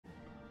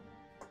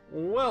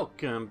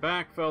Welcome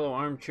back, fellow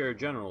armchair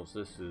generals.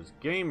 This is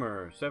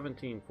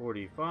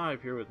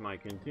Gamer1745 here with my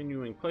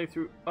continuing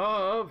playthrough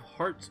of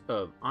Hearts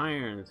of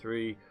Iron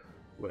 3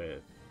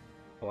 with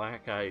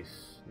Black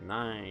Ice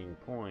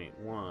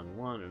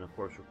 9.11, and of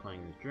course we're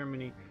playing as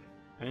Germany.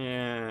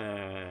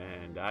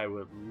 And I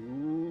would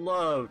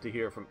love to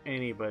hear from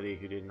anybody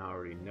who didn't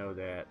already know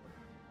that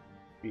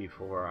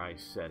before I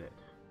said it.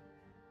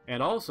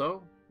 And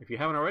also, if you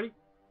haven't already,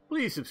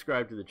 please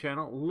subscribe to the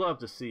channel. Love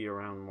to see you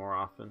around more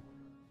often.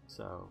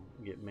 So,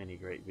 you get many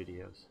great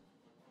videos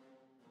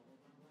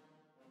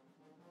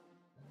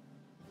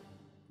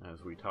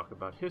as we talk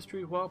about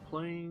history while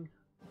playing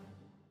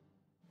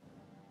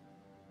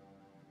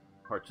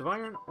Hearts of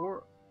Iron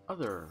or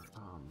other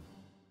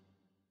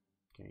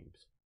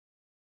games.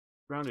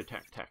 Ground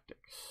attack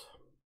tactics.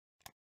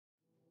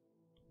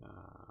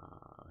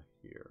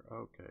 Here,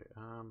 okay.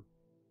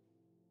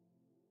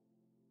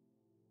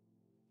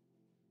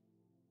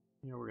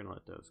 Yeah, we're gonna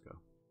let those go.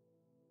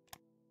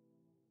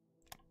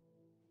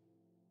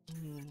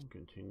 And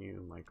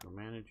continue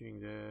micromanaging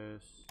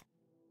this.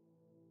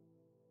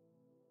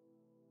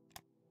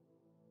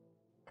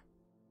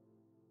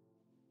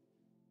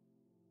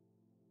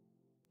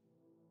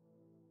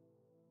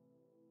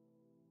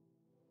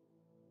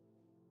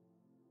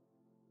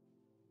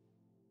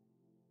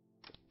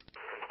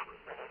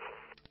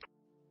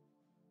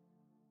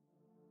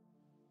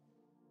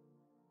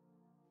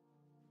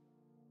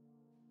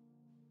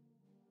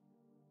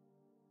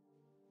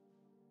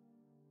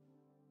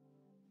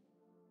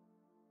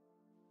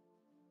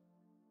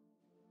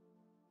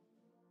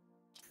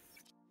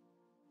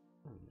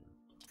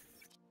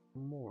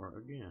 More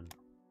again.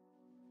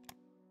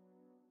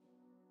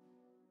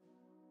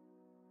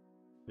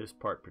 This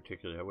part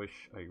particularly, I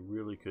wish I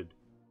really could.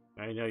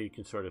 I know you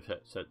can sort of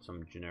set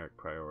some generic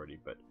priority,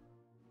 but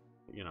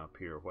you know, up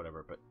here or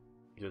whatever, but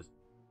just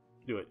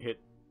do it. Hit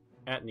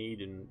at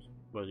need, and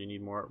whether you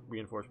need more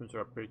reinforcements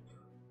or upgrades,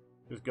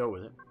 just go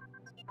with it.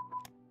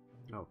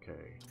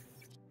 Okay.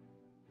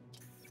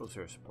 Those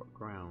air support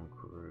ground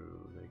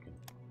crew, they can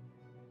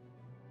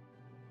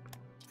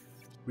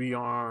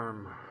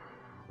rearm,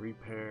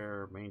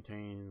 repair,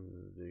 maintain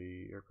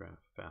the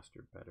aircraft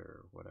faster,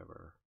 better,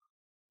 whatever.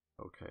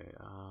 Okay,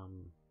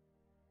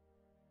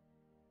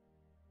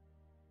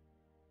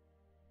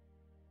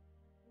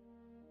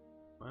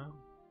 well,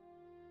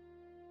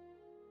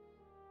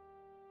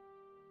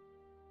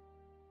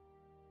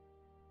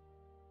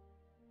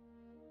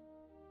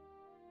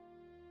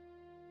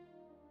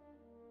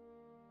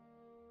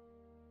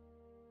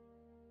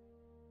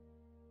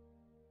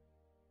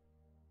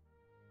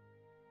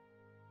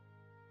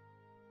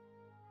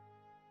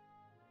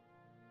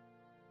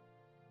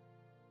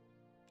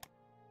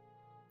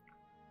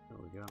 there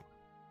we go.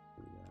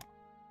 Do that.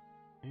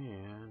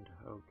 And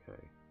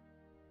okay.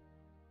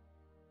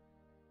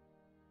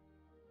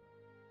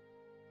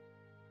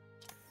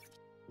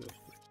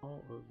 Just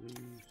all of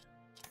these.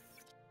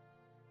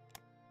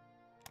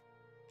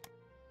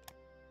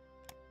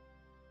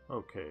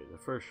 Okay, the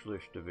first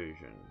Schlicht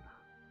division.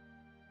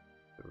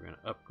 So we're going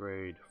to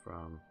upgrade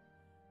from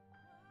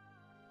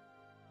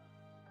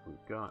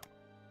we've got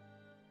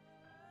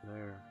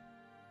there.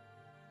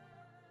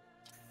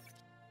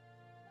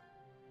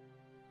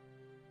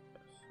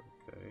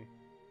 Okay,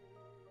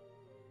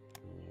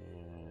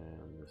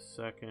 and the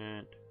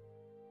second,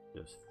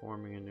 just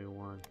forming a new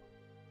one.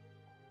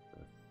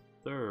 The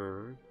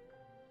third,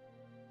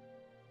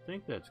 I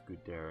think that's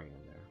good daring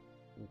in there.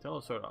 Until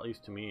it's sort of, at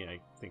least to me, I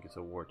think it's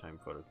a wartime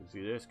photo. Because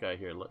see, this guy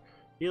here, look,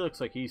 he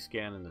looks like he's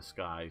scanning the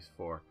skies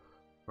for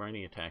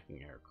any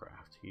attacking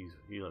aircraft. He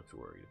looks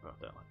worried about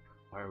that. Like,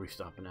 why are we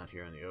stopping out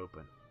here in the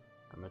open?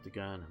 I'm at the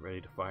gun, ready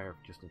to fire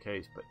just in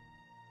case, but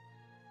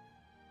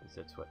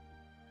that's what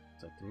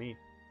it's like to me.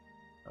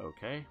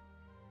 Okay.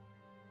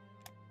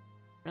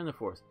 And the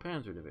 4th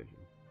Panzer Division.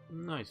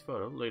 Nice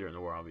photo. Later in the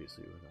war,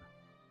 obviously, with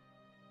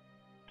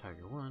a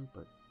Tiger 1,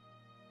 but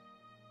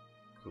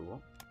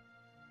cool.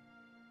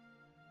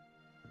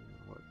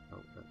 What?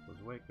 Oh, that was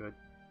way good.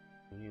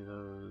 Any of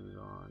those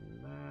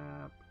on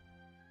map?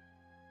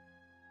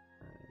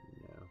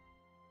 No.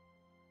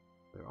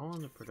 They're all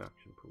in the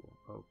production pool.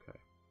 Okay.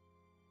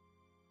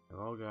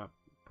 They've all got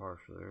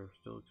partial. They're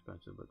still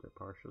expensive, but they're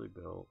partially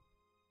built.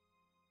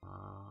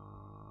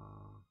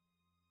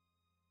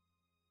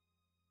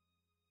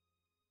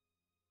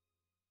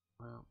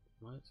 Well,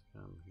 let's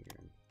come here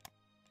and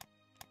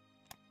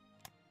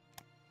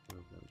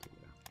move them to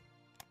there.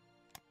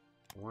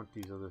 I want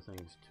these other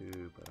things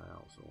too, but I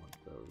also want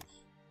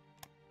those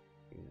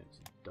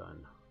units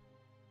done.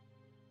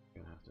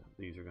 Gonna have to.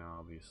 These are gonna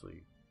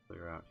obviously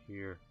clear out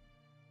here.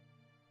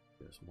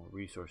 There's more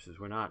resources.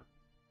 We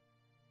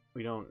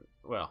don't.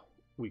 Well,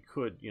 we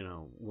could. You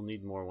know, we'll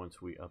need more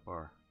once we up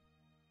our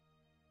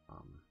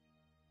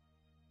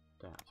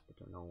stats, but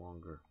they're no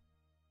longer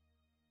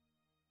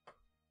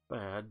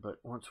bad.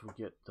 But once we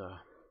get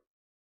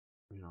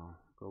you know,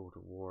 go to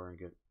war and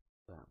get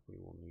that, we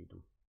will need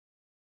them.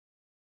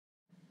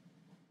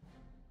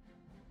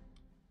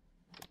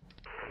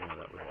 Yeah,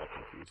 that was all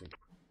confusing.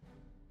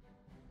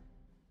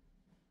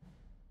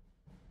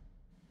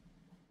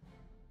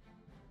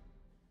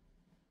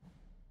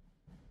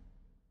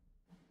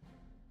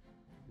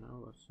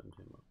 send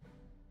him up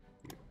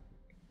here.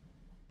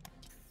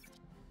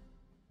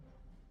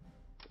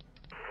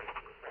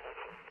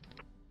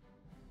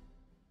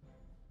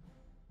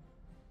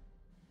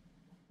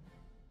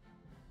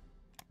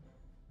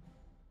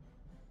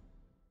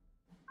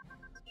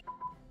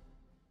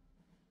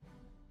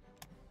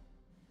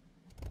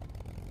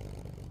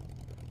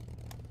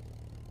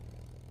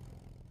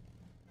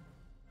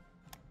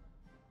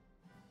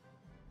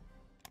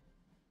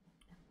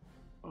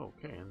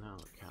 Okay, and now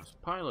the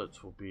cast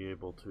pilots will be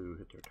able to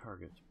hit their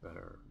targets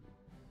better.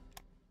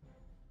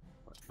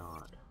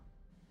 Whatnot.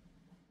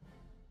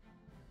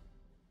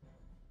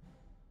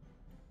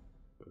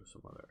 Go to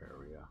some other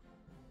area.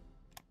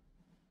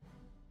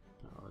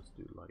 Now let's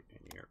do light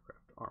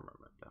anti-aircraft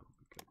armament. That would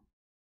be good.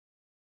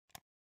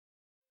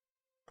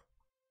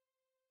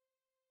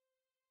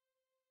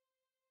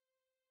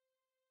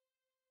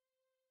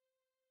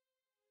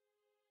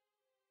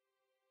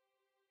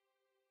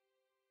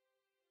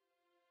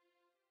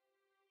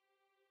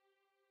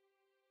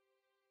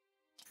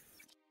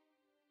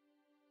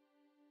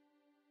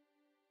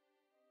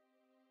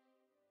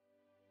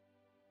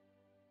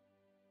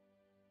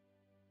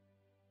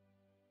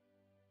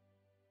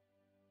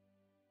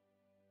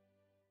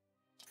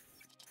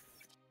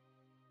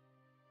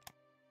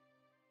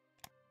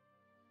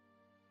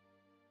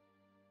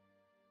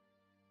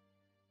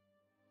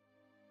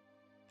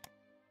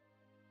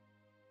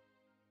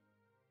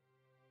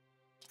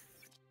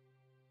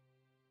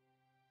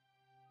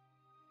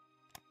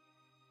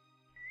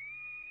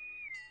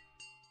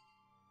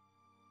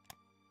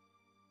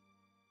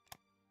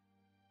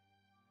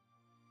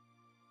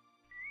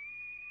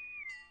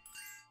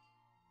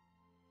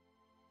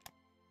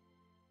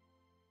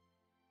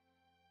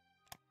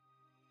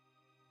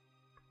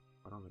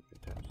 I don't think they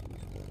attach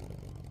these.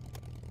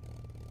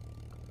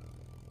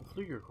 The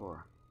Flieger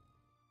Corps.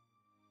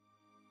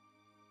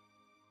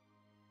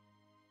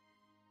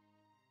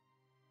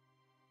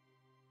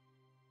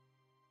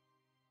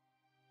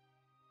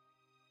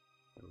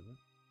 There we go.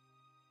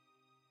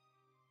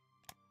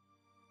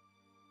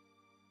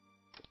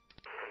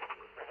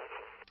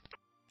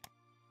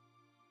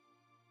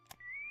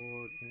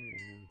 Forward and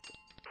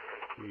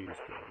these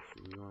guys.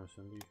 So we want to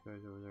send these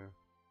guys over there.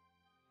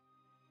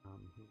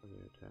 Who are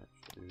they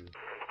attached to?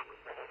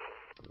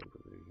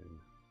 Division.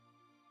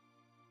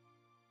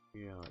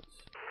 Yeah, let's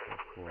I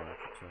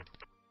should say.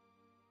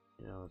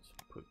 Yeah,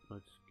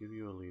 let's give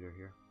you a leader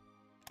here.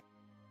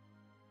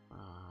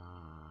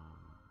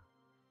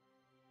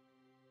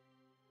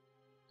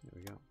 There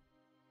we go.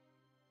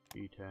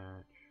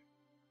 Detach.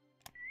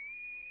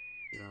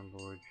 Get on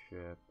board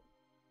ship.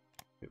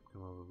 Ship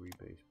come over,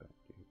 rebase back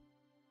to you.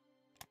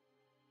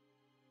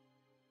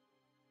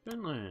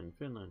 Finland,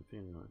 Finland,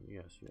 Finland.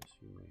 Yes, yes,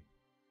 you may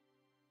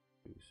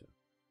do so.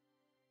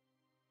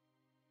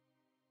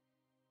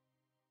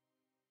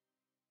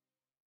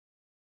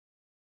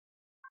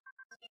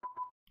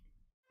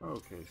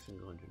 Okay,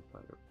 single engine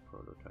fighter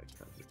prototype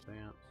has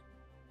advanced.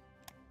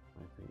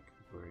 I think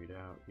grayed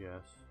out,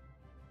 yes.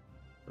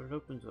 But it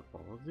opens up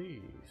all of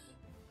these.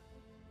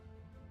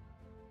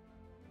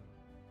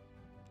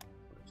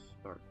 Let's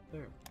start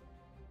there.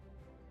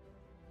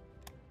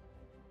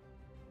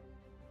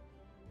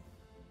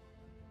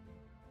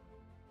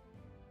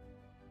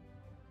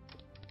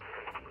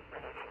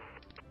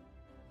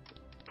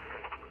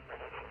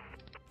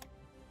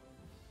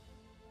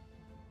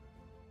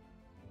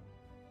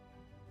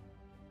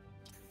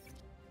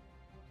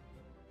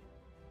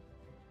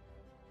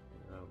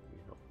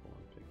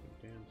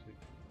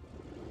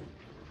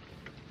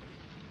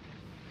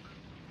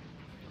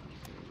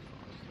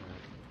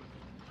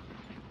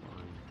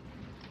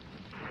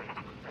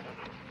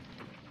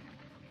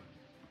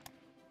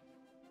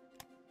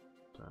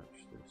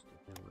 This to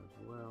him as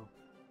well.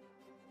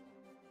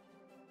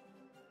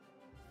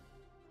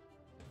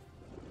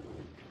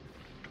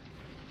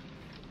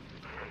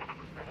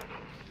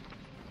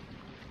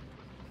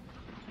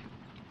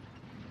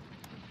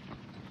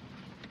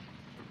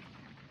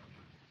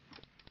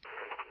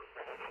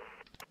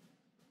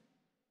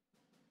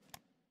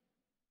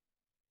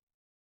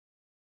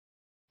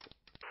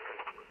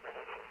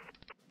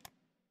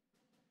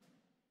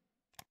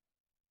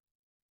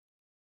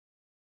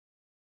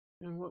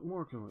 And what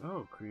more can we...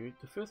 Oh, create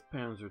the 5th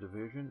Panzer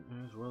Division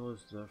as well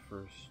as the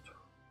 1st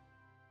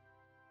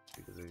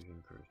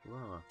Division first.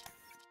 Well,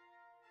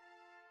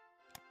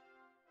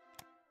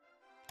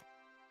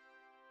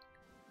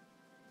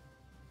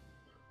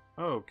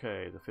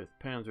 okay, the 5th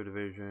Panzer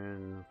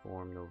Division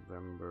formed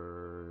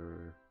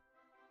November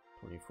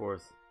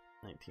 24th,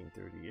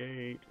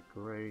 1938.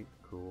 Great,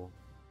 cool.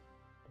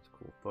 That's a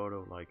cool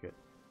photo, like it.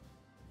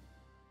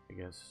 I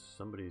guess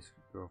somebody's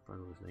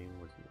girlfriend was name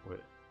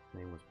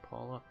was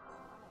Paula.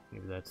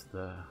 Maybe that's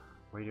the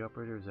radio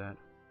operator. Is that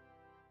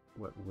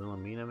what,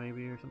 Wilhelmina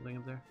maybe or something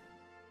up there?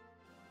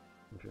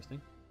 Interesting.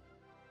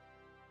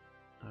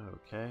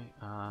 Okay.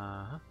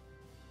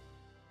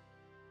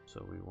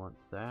 So we want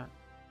that,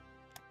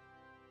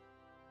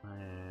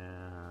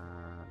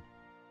 and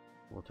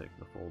we'll take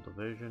the full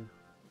division.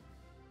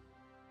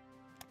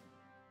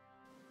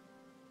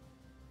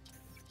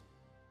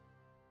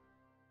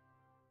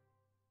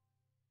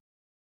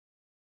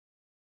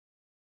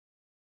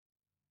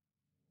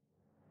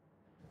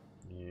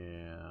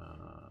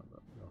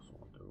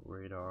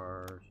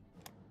 radars.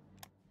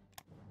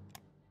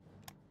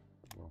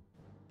 Well,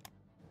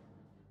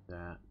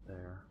 that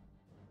there.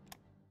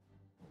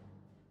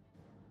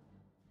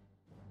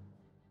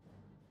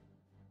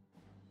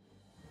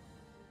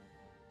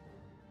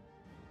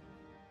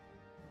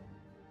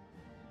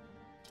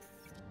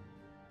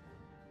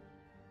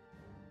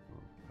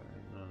 Okay,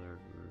 another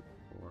group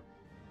for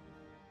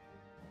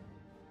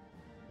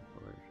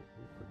operation.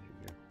 We'll put you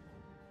here.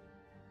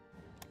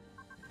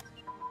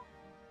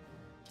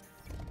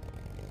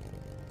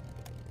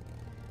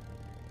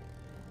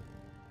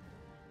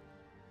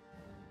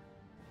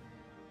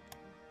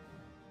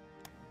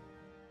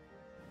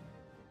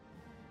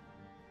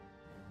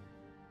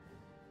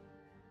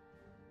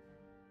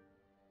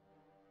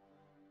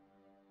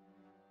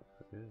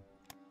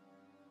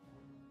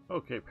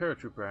 Okay,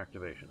 paratrooper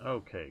activation.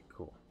 Okay,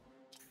 cool.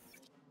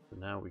 So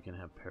now we can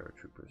have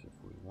paratroopers if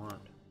we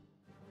want.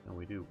 And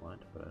we do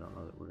want, but I don't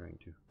know that we're going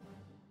to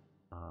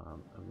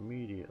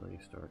immediately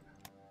start.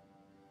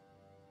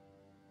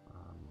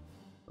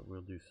 But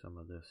we'll do some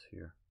of this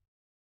here.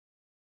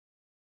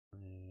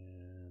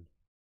 And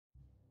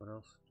what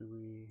else do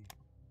we?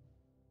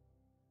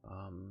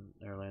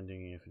 Air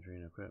landing infantry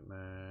and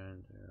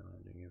equipment, air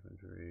landing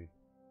infantry,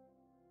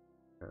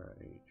 Para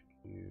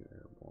HQ,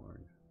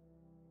 airborne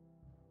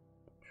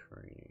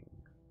training.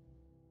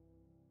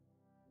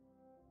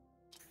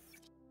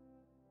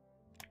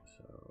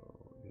 So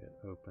it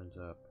opens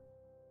up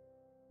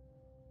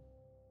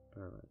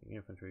air landing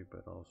infantry,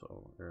 but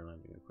also air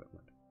landing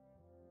equipment.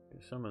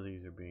 Okay, some of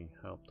these are being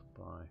helped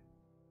by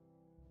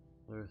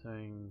other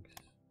things,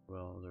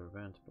 well, other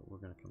events, but we're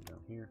going to come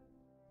down here.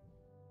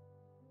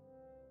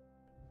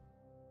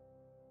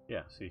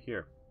 Yeah, see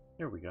here.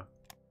 Here we go.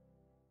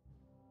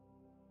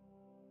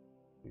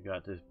 We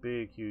got this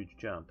big, huge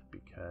jump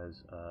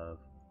because of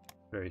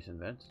various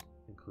events,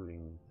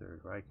 including Third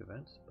Reich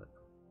events, but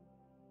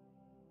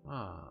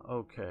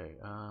okay.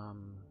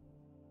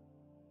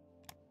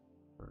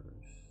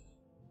 First,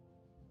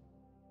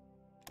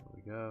 there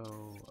we go.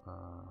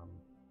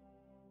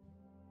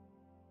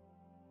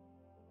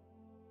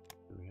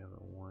 Do we have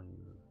a one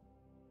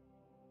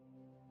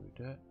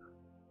Udet?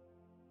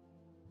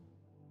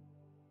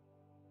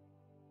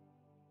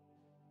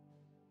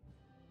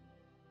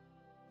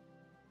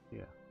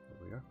 Yeah, there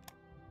we are.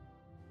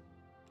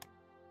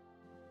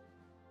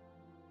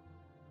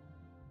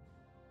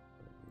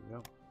 There we go.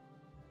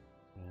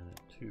 And a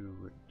 2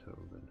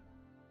 Richthofen.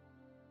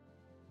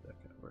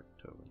 Second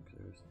Richthofen.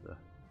 There's the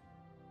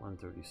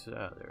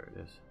 137. There it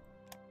is.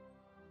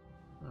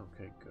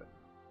 Okay, good.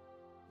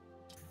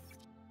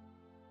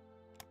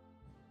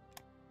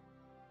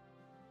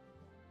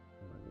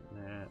 We're getting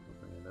that.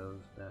 We're bringing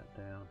that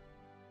down.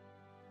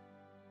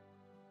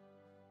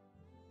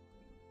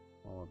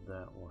 All of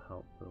that will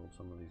help build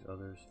some of these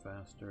others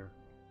faster.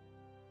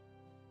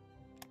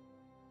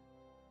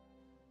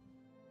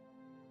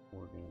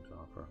 War games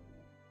offer.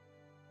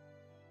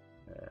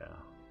 Yeah.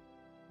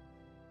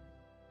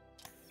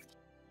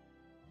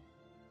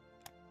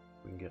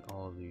 We can get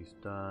all of these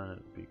done,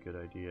 it'd be a good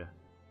idea.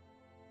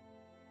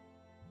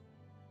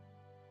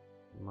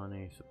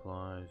 Money,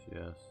 supplies,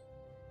 yes.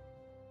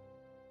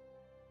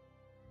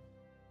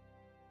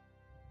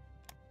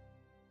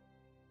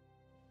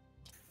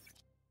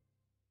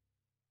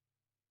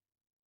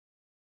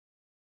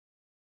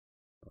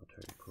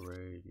 Military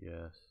parade,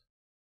 yes.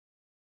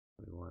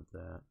 We want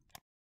that.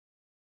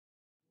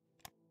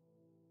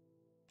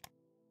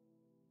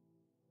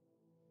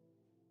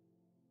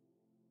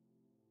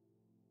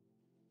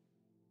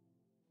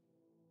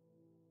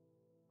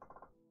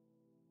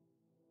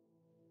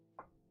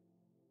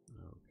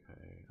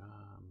 Okay,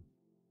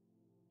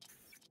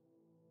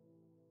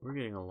 we're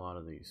getting a lot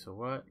of these, so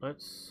what,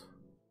 let's,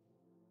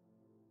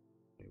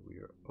 okay, we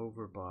are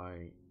over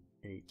by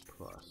 8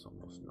 plus,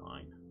 almost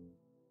 9.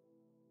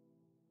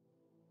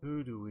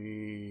 Who do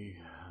we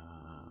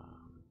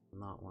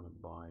not want to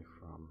buy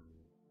from?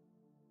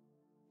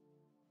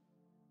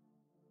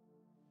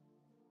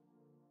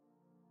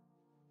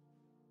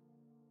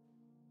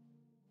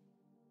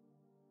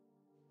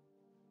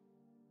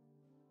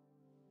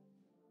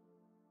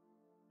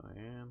 I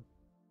am.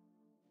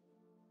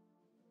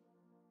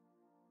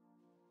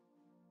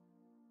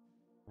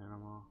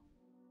 Panama.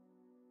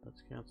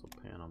 Let's cancel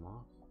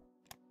Panama.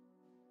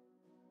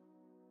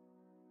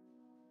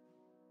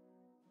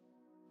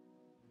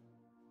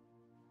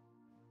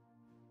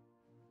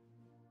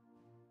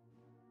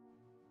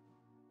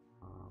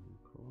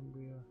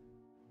 Colombia.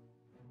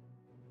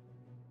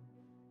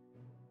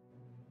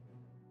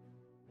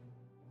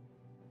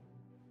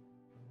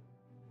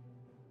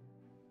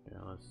 Yeah,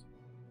 let's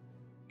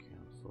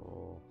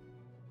cancel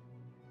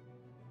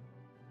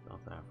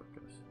South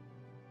Africa's.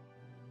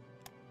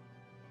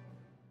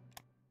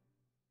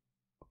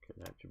 Okay,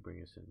 that should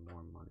bring us in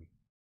more money.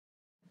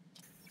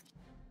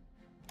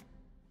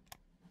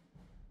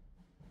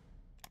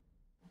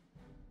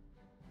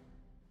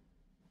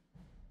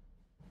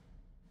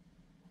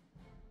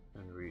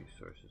 And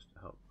resources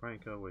to help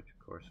Franco, which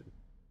of course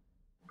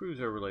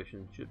improves our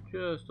relationship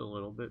just a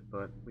little bit,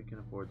 but we can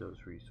afford those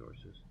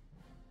resources.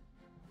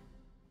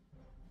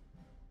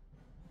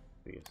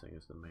 biggest thing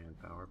is the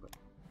manpower, but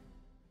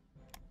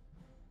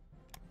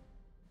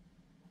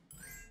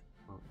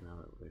oh, now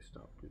that they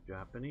stopped the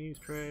Japanese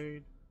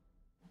trade,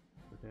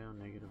 we're down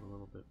negative a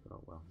little bit, but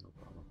oh well, no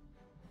problem.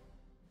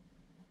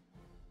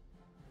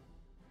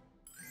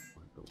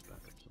 Want to build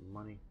back up some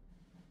money.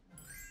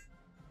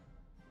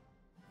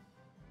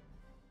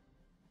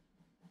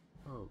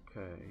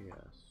 Okay,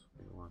 yes,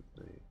 we want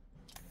the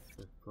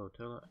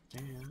flotilla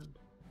and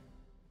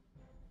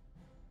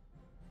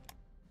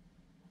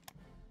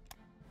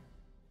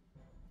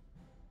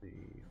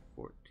the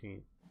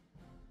 14th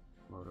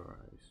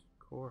motorized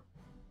corps.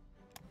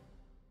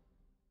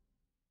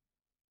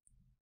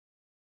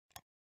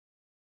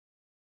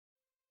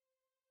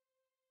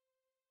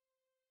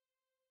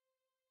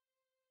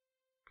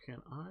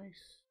 Can I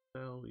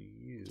sell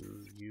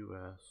you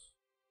US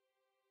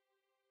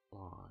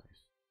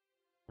supplies?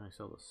 Can I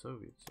sell the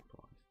Soviet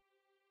supplies?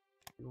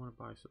 You want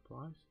to buy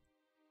supplies?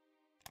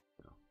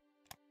 No.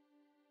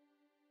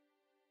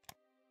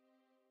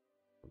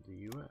 The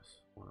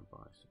US want to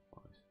buy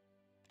supplies?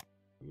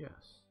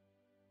 Yes.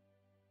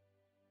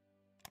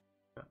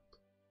 Except,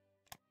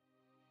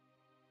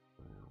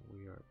 well,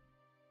 we are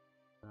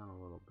down a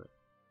little bit.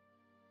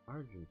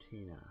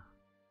 Argentina.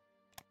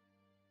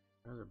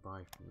 I'd rather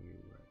buy from you,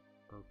 right?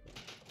 Okay.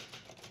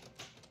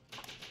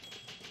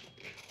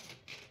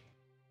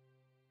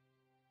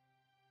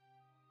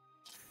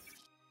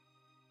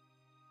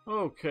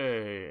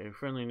 Okay, a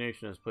friendly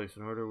nation has placed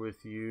an order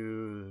with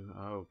you.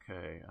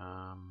 Okay,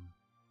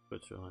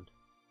 Switzerland.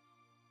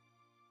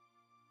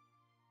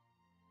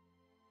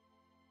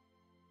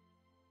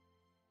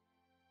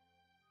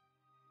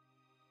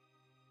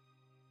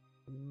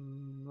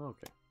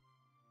 Okay.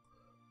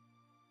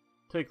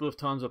 Take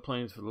Lufthansa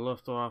planes for the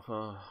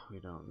Luftwaffe. We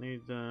don't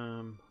need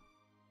them.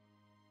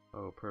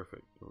 Oh,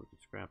 perfect. So we can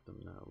scrap them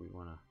now. We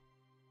want to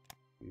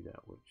do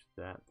that, which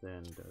that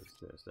then does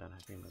this. That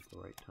came at the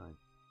right time.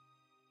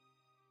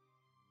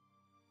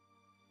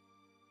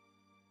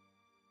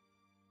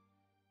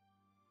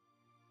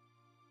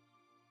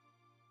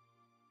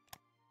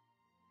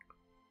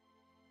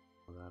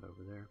 That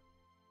over there.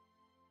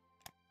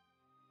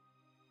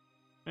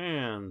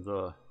 And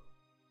the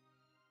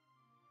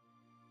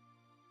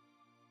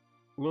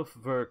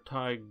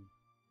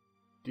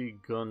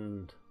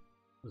Luftverteidigung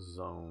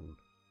Zone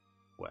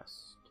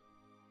West.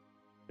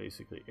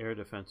 Basically air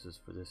defenses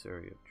for this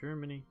area of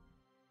Germany.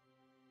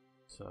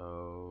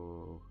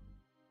 So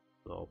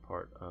it's all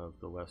part of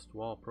the West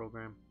Wall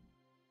program.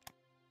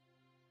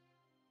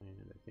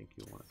 And I think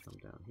you'll want to come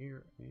down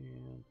here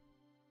and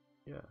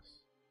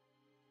yes.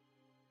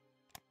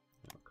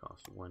 It'll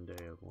cost 1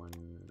 day of 1.5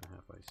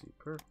 IC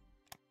per.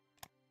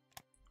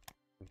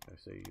 Like I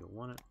say, you'll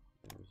want it.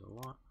 There's a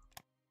lot.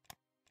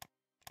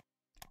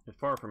 It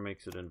far from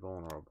makes it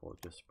invulnerable.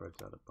 It just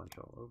spreads out a bunch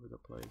all over the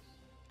place.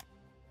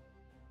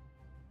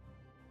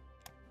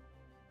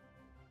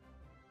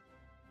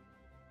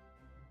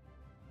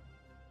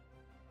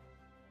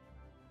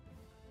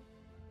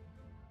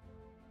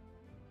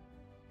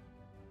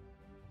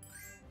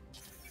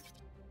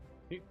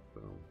 Okay,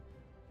 boom.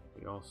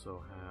 We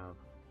also have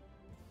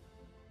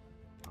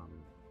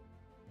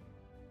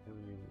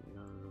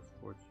none of those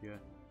forts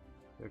yet.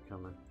 They're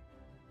coming.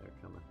 They're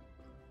coming.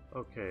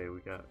 Okay,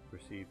 we got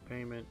received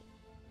payment,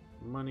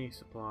 money,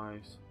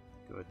 supplies.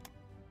 Good.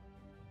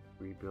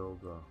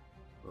 Rebuild the.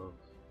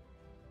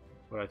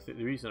 What I think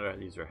the reason that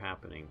these are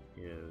happening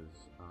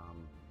is I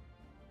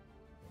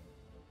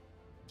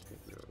think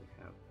we already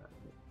have that.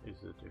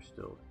 Is that they're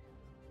still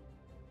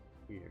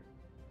here.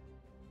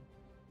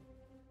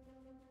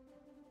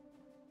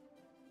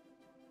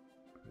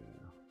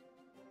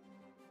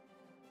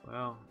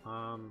 Well,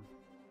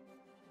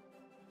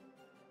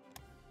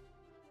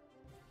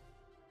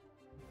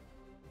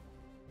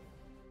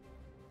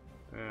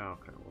 yeah,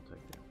 okay, we'll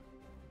take it.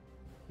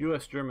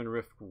 U.S.-German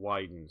rift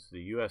widens.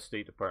 The U.S.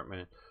 State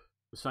Department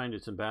assigned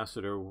its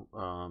ambassador,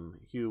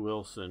 Hugh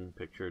Wilson,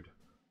 pictured,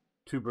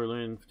 to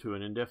Berlin to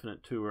an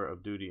indefinite tour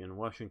of duty in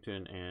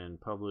Washington and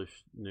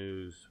published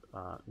new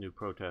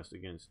protest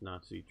against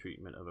Nazi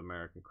treatment of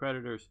American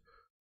creditors.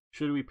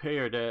 Should we pay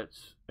our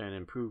debts and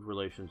improve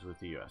relations with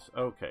the U.S.?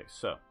 Okay,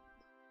 so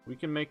we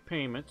can make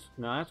payments.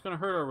 Now that's going to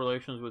hurt our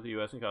relations with the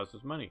U.S. and cost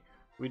us money.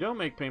 We don't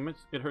make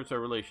payments, it hurts our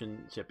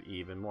relationship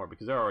even more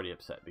because they're already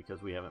upset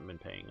because we haven't been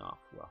paying off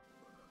well.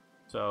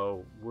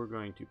 So we're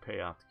going to pay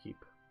off to keep.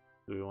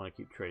 Do we want to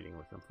keep trading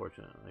with them?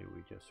 Fortunately,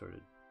 we just sort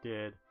of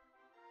did,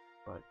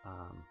 but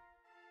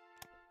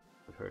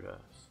it hurt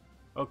us.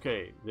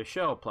 Okay, the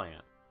Shell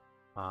plant.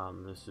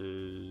 This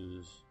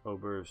is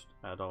Oberst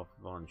Adolf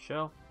von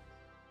Schell.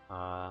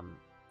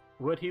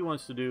 What he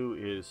wants to do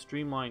is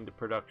streamline the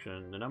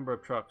production, the number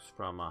of trucks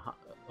from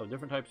of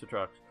different types of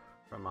trucks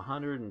from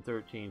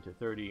 113 to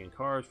 30, and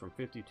cars from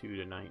 52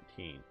 to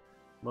 19,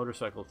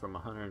 motorcycles from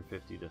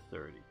 150 to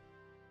 30.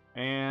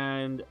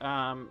 And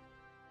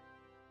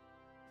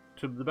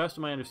to the best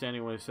of my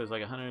understanding, when it says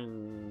like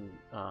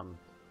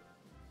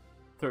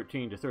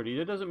 113 to 30,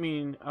 that doesn't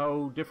mean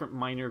different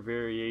minor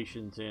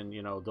variations in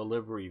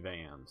delivery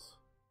vans.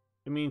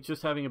 It means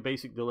just having a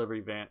basic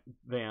delivery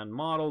van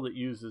model that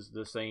uses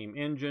the same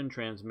engine,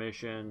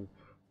 transmission,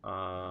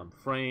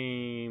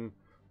 frame,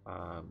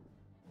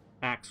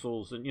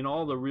 axles, and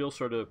all the real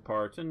sort of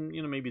parts, and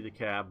maybe the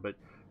cab, but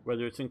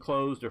whether it's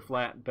enclosed or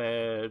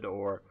flatbed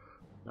or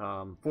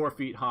 4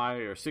 feet high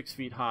or 6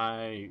 feet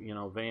high,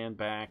 van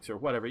backs or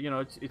whatever,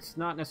 it's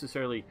not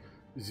necessarily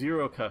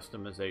zero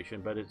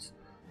customization, but it's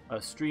a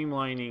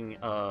streamlining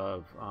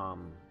of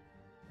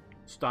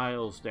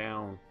styles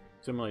down,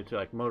 similar to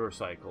like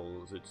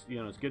motorcycles. It's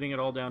it's getting it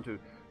all down to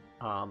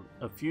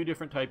a few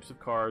different types of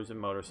cars and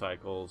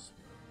motorcycles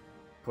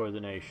for the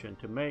nation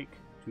to make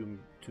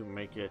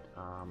it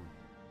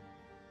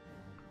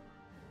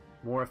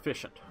more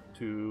efficient,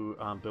 to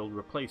build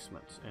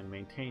replacements and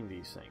maintain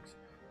these things.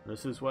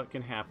 This is what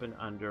can happen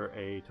under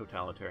a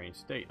totalitarian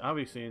state.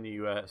 Obviously, in the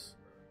U.S.,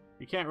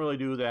 you can't really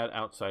do that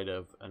outside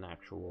of an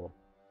actual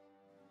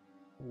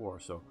war.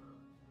 So,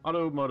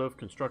 automotive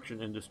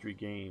construction industry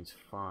gains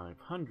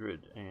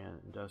 500, and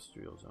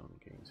industrial zone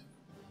gains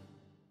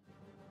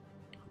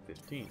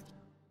 15.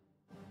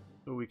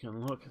 So we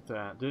can look at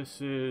that.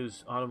 This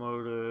is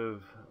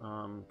automotive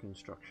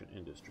construction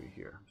industry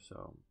here.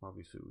 So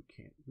obviously we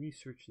can't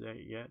research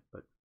that yet,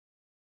 but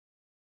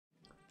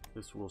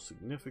this will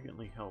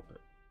significantly help it.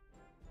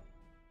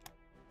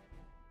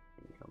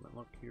 Come and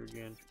look here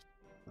again.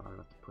 Not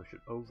enough to push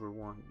it over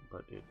one,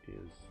 but it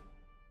is,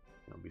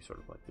 it'll be sort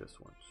of like this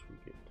once we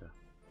get to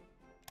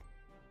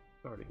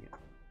starting it.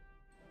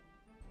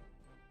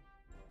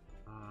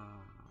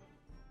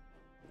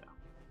 Yeah.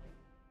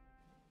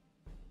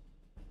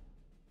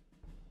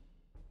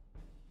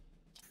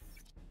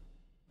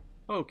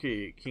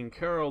 Okay, King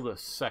Carol II.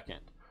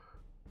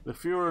 The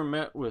Führer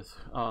met with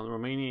the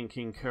Romanian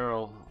King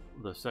Carol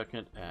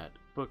II at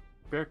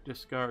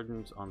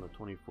Berchtesgadens on the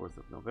 24th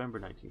of November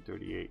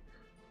 1938.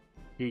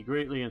 He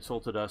greatly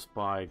insulted us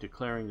by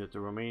declaring that the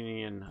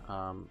Romanian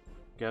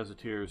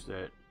gazetteers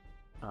that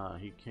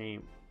he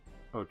came,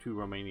 or two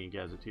Romanian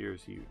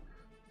gazetteers,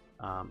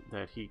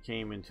 that he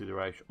came into the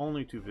Reich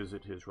only to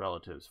visit his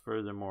relatives.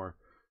 Furthermore,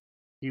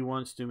 he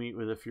wants to meet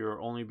with the Führer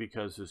only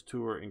because his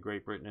tour in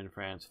Great Britain and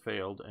France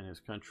failed and his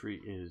country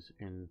is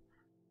in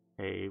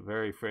a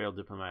very frail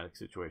diplomatic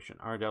situation.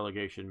 Our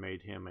delegation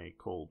made him a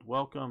cold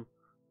welcome.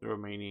 The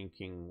Romanian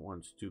king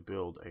wants to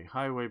build a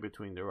highway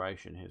between the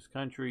Reich and his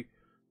country,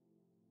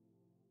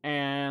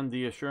 and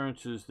the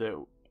assurances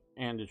that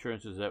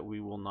we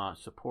will not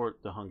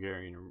support the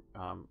Hungarian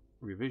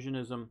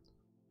revisionism.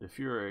 The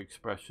Führer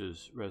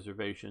expresses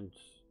reservations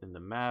in the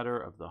matter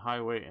of the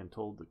highway and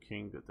told the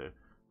king that the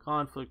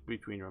conflict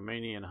between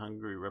Romania and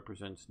Hungary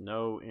represents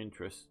no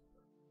interest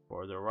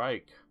for the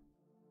Reich.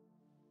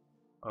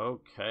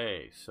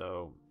 Okay,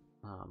 so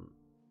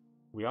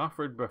we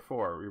offered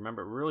before.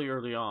 Remember, really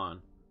early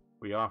on,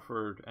 we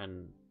offered,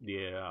 and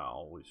the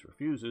always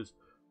refuses,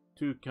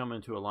 to come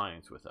into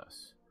alliance with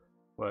us.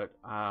 What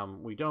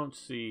we don't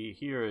see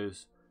here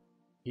is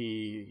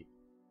he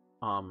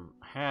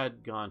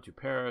had gone to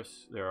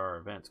Paris. There are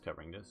events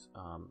covering this,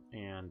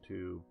 and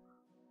to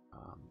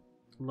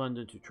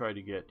London to try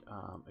to get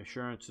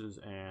assurances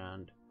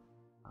and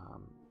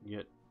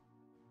get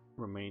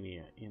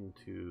Romania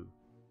into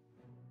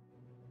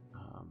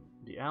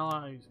the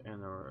Allies,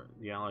 and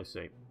the Allies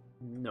say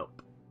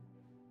nope.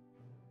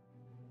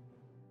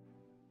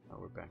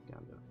 We're back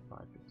down to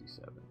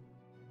 557.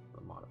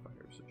 The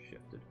modifiers have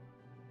shifted.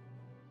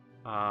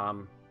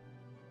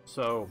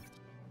 So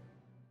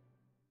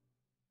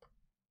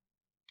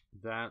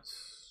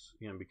that's,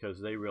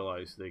 because they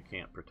realize they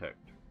can't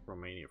protect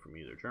Romania from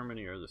either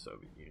Germany or the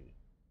Soviet Union.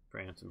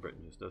 France and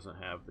Britain just doesn't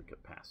have the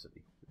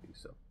capacity to do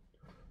so.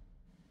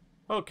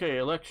 Okay,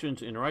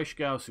 elections in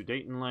Reichsgau,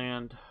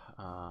 Sudetenland,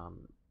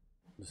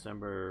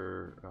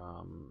 December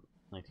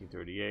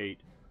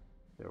 1938.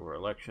 There were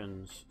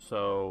elections,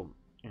 so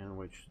in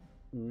which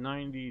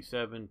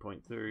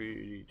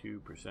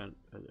 97.32%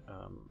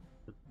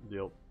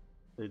 the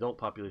adult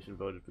population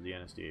voted for the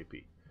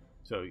NSDAP.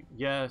 So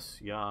yes,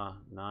 yeah,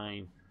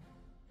 9.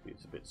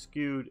 It's a bit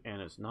skewed,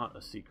 and it's not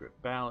a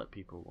secret ballot.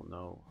 People will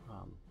know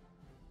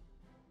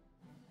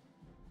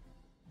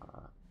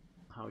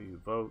how you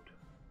vote.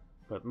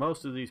 But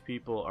most of these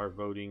people are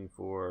voting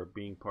for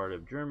being part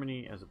of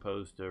Germany as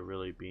opposed to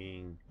really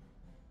being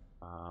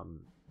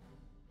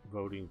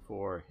voting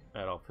for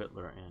Adolf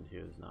Hitler and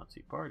his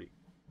Nazi party.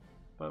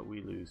 But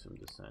we lose some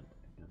dissent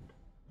and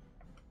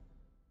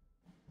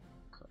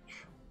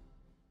such.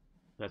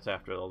 That's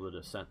after all the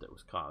dissent that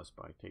was caused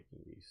by taking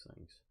these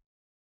things.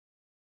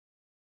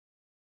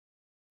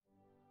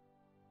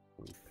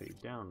 We've paid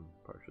down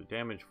partially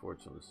damaged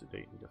forts on the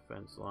Sudeten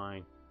defense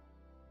line.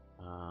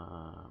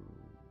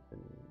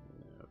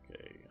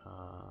 Okay.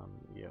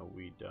 Yeah,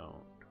 we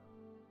don't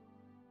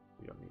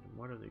need them.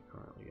 What are they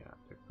currently at?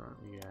 They're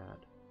currently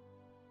at.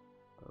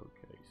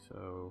 Okay,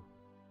 so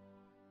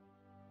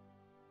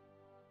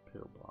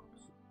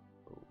pillbox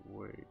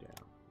way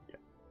down.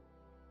 Yeah,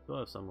 still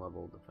have some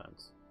level of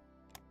defense.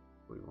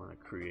 We want to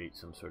create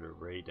some sort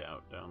of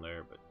redoubt down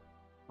there, but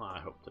well, I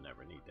hope to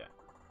never need that.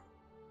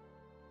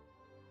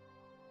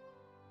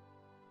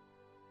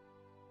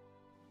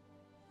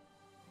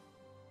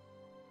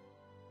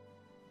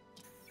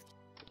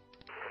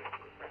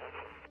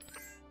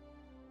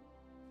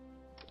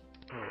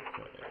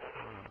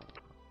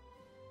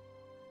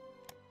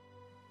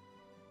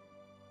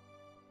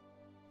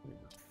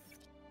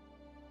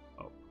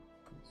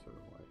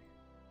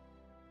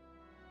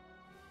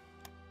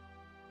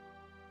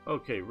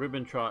 Okay,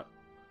 Ribbentrop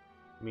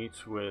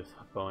meets with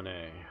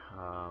Bonnet.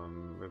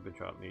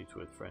 Ribbentrop meets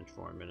with French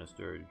Foreign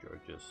Minister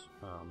Georges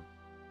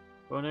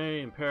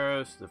Bonnet in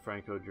Paris. The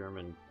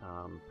Franco-German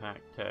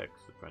pact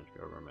text, the French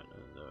government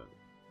and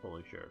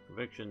fully share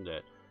conviction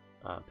that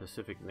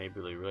Pacific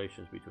neighborly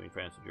relations between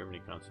France and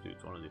Germany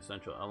constitutes one of the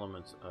essential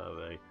elements of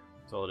a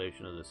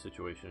consolidation of the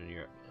situation in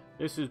Europe.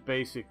 This is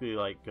basically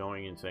like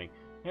going and saying,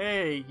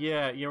 hey,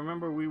 yeah, you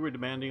remember we were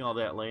demanding all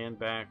that land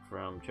back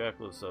from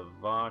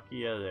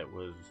Czechoslovakia that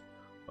was,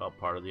 well,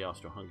 part of the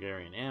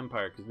Austro-Hungarian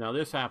Empire, because now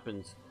this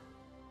happens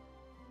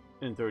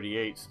in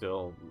 38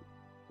 still.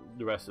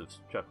 The rest of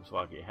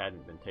Czechoslovakia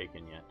hadn't been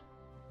taken yet,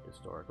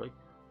 historically.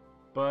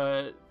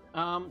 But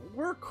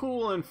we're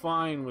cool and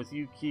fine with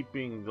you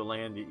keeping the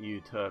land that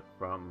you took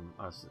from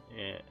us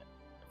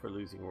for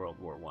losing World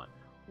War I.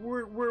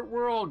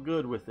 We're all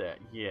good with that.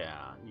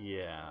 Yeah.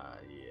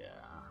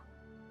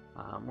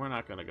 We're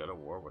not going to go to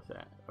war with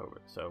that over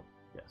it. So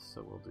yes,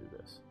 so we'll do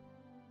this.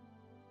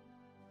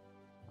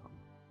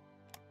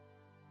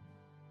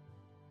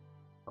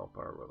 Help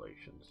our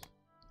relations.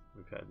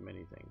 We've had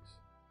many things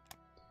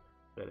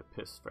that have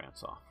pissed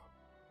France off.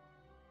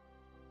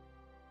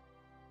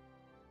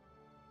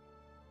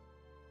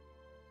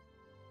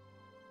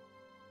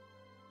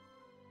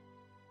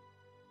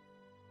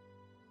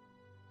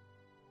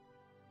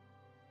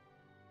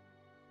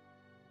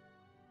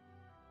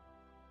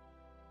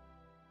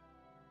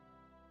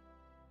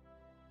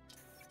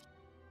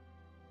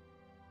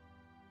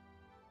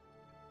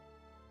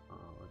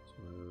 Let's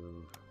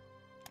move.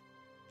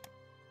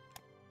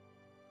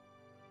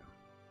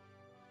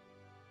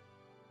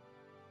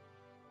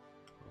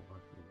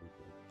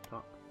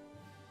 Top.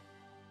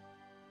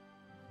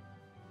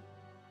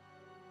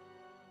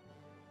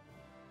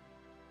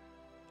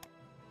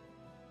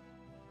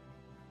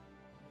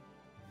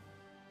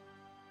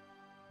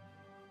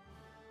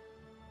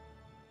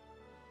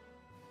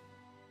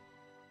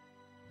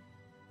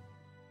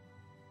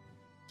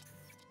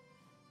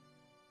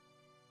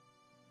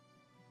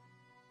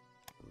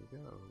 There we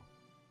go.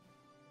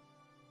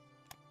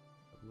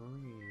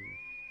 Submarine.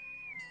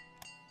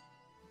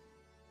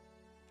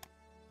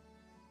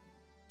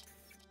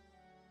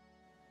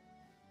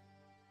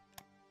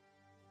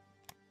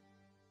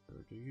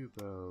 Where do you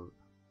boat?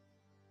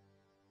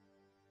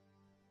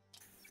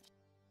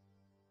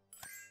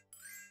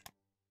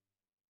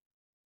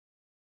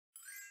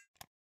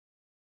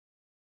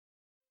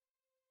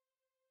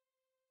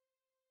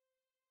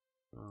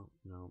 Oh,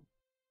 no.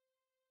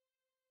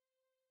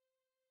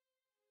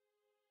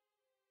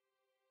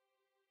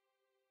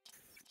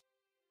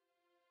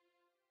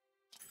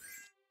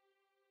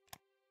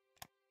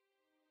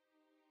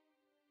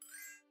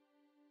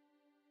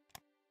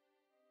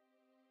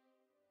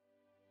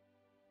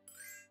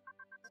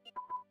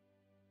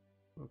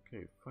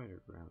 Okay,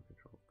 fighter ground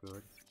control,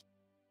 good.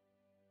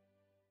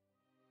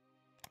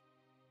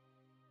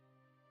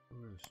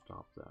 I'm going to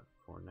stop that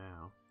for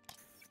now.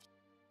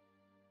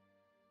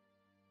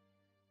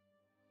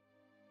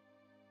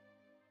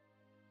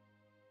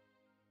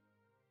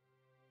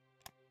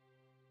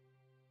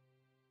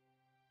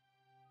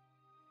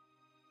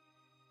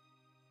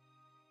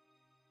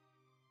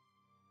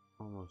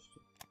 Almost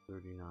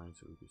 39,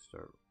 so we can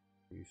start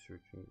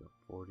researching the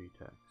 40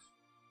 text.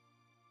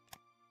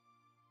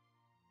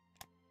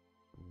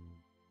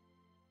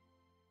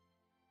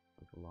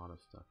 There's a lot of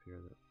stuff here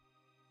that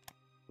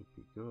would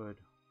be good.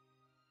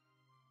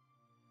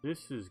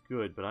 This is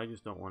good, but I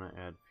just don't want to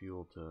add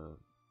fuel to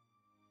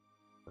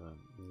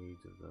the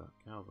needs of the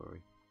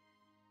cavalry.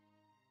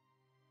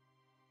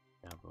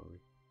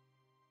 Cavalry.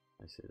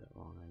 I say that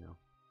wrong, I know.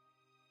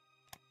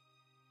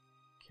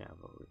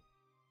 Cavalry.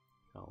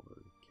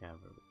 Cavalry.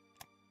 Cavalry.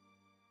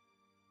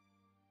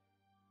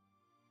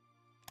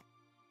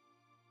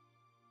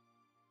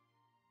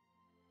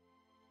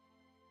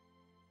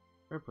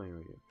 Airplane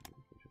radio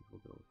communications,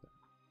 we'll go with that.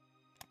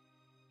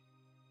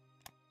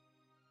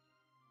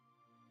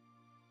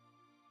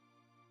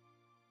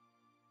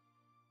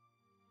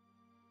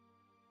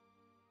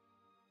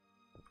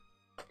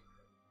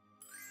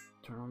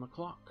 Turn on the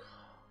clock.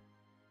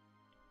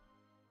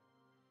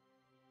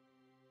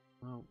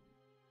 No.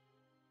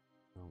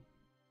 No.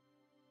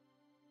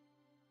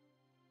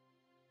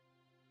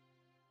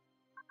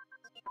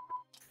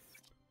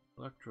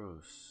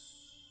 Electros.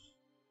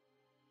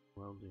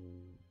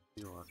 Welding.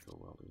 Electro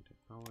welding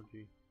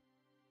technology.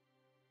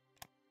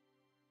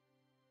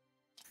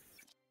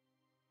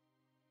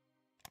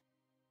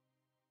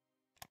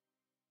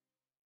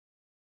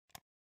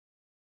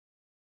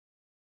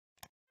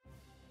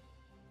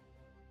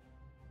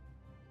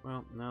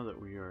 Well, now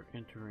that we are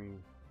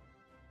entering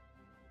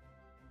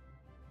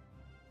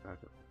back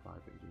up to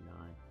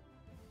 589.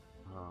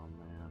 Oh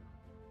man.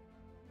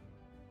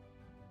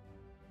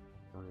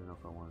 I don't even know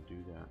if I want to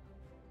do that.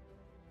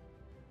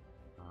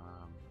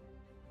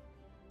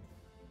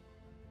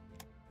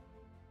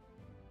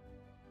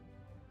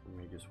 We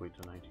may just wait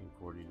till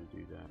 1940 to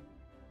do that.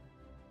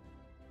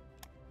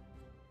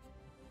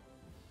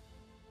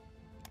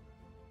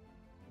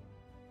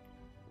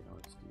 Yeah,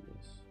 let's do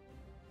this.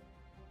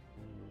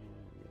 And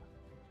yeah.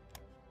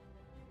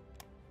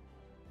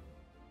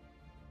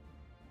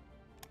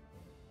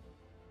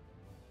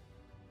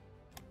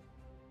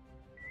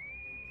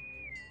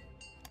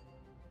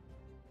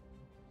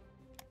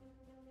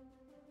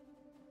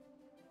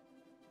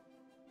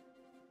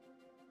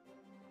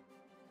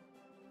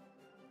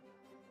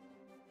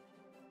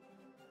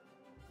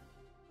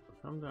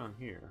 come down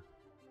here,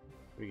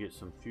 we get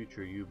some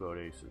future U-boat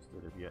aces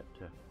that have yet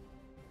to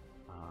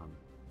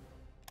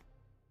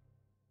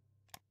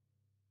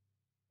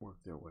work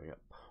their way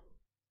up.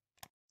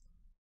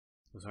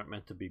 Those aren't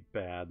meant to be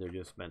bad, they're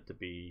just meant to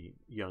be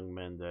young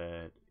men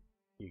that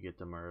you get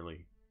them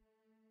early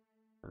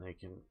and they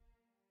can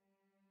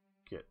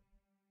get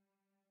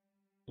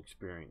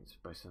experience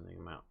by sending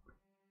them out.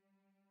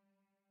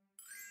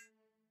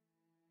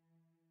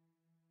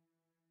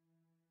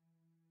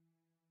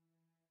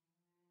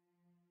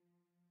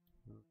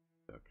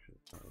 Production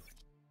of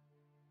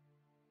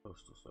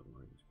coastal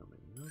submarines coming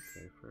in.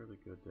 Okay, fairly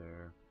good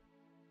there.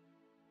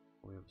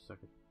 We have a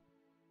second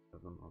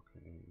of them.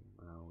 Okay,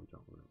 well, we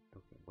don't really.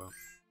 Okay, well.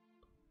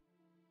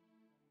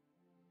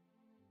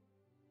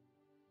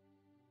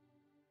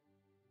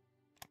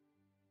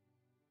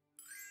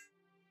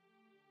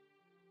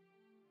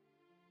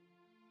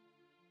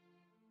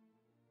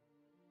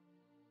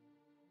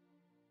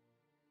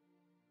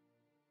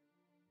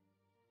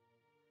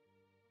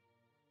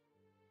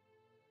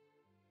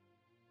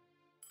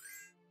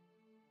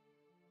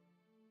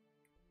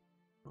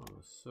 Oh,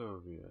 the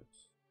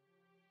Soviets.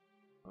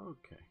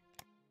 Okay.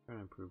 Trying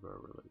to improve our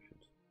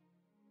relations.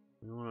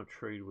 We want to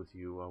trade with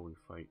you while we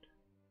fight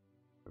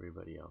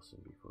everybody else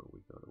and before we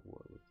go to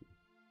war with you.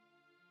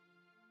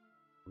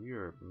 We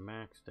are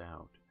maxed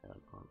out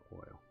on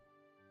oil.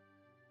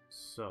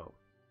 So,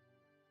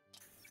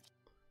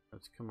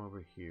 let's come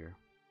over here.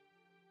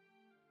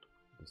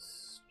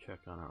 Let's check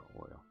on our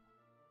oil.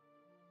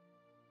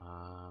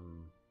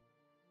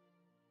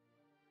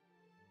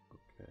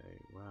 Okay,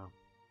 well,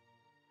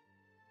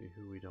 see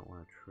who we don't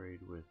want to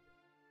trade with.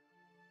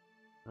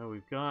 Oh,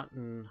 we've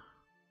gotten,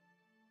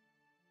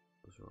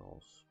 those are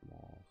all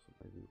small, so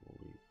maybe we'll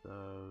leave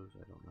those.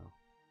 I don't know.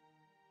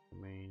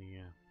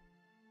 Romania.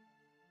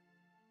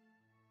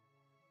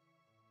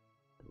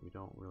 We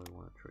don't really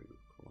want to trade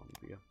with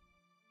Colombia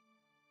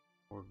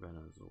or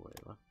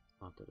Venezuela.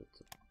 Not that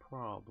it's a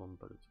problem,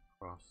 but it's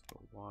across the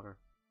water.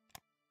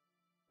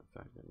 In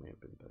fact, it may have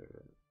been better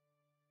than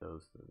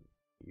those than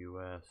the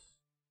U.S.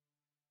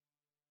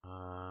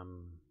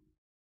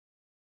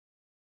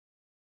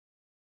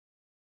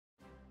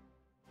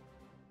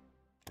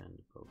 And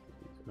both of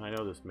these. And I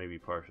know this may be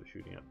partial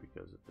shooting up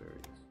because of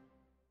various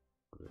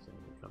other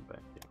things that come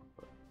back down,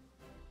 but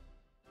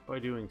by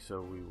doing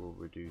so, we will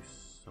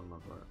reduce some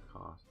of our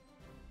costs.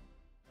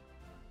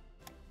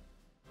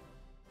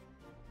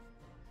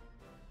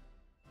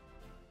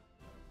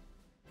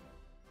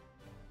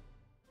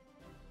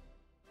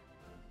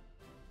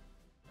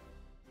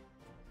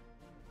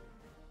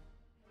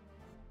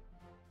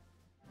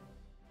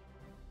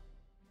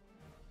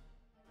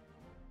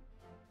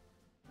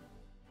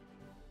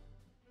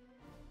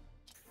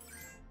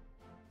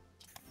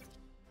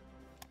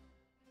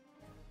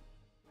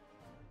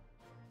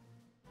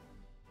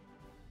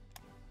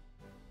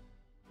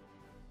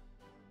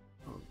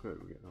 Good,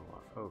 we're getting a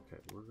lot.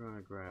 Okay, we're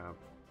gonna grab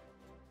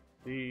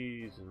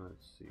these and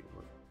let's see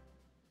what.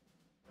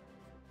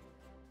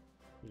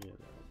 Yeah,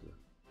 that'll do.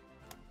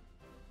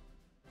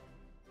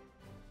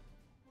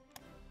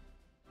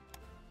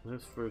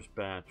 This first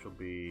batch will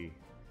be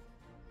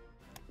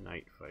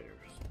night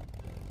fighters.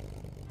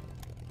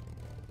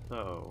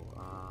 So,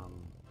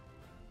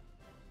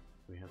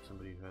 we have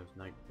somebody who has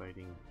night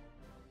fighting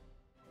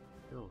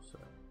skill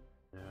set.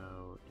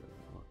 No, it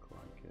doesn't look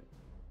like it.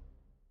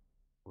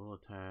 We'll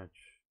attach.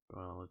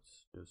 Well,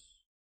 let's just.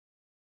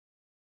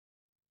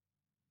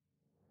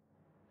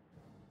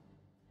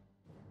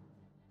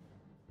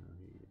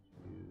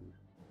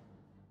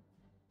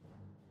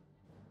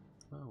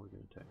 Oh, we can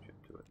attach it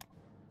to it.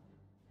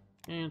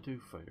 And to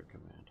fighter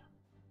command.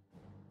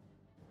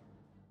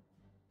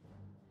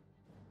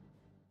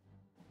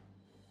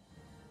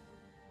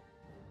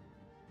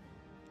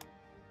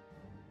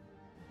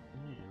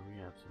 And we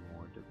have some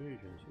more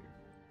divisions here.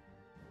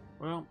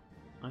 Well,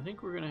 I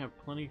think we're going to have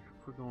plenty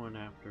for going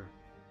after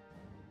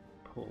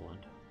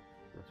Poland.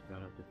 Just got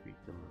to defeat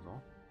them is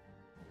all.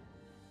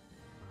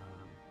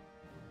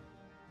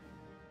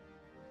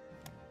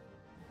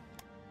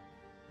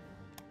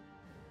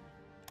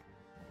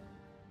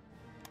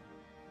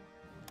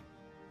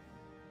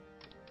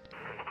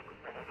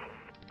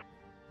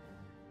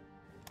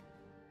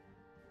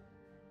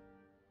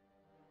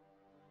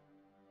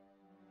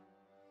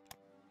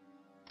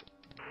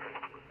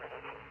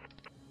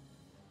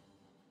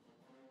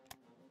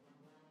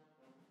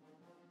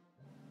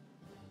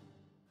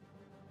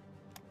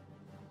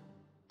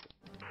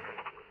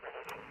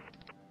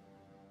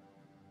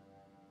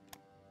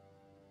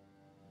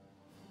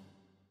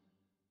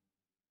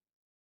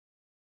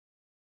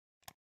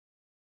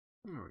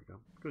 There we go.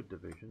 Good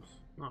divisions.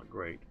 Not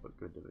great, but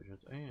good divisions.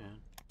 And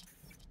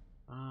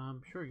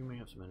I'm sure you may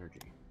have some energy.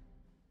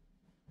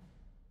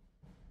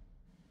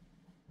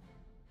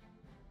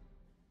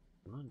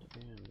 London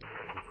and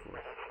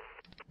forth.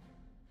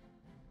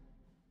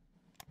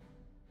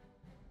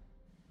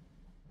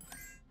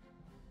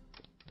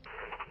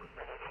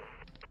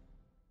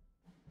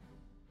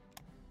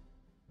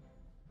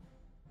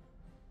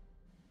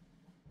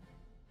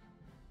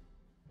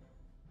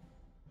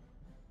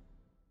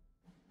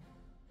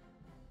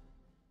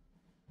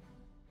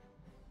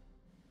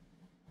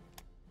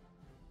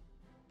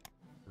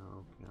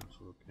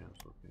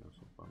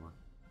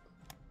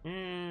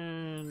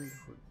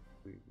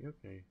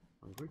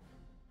 hungry.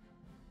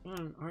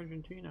 And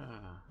Argentina.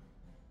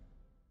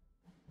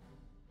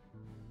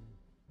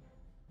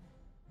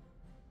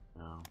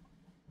 No.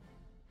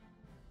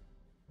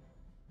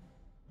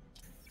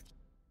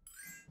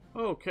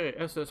 Okay,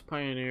 SS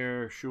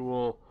Pioneer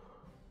Schule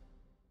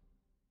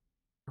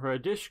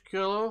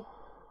Radishko.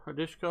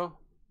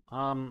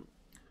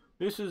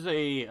 This is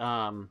a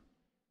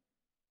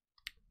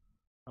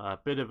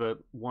bit of a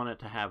want it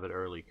to have it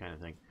early kind of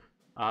thing.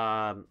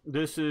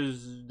 This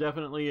is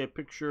definitely a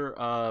picture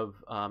of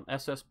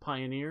SS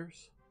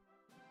Pioneers.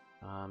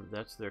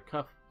 That's their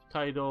cuff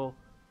title.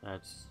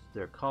 That's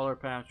their collar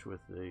patch with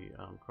the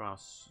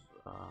cross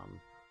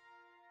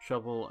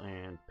shovel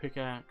and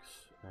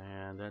pickaxe.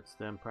 And that's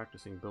them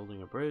practicing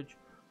building a bridge.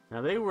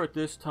 Now they were at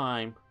this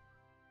time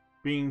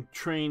being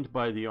trained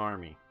by the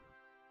army.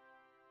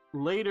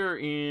 Later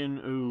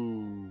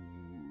in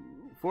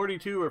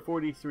 42 or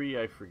 43,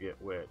 I forget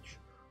which,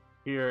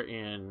 here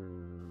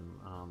in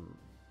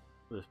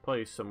this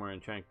place somewhere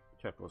in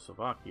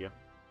Czechoslovakia,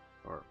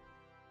 or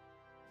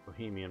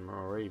Bohemian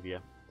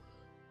Moravia,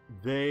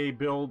 they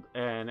build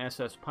an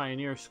SS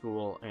Pioneer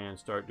School and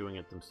start doing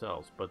it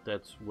themselves, but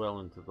that's well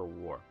into the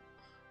war.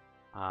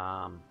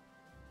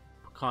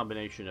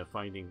 Combination of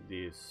finding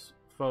this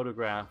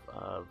photograph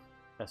of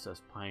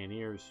SS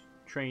Pioneers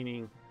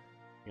training,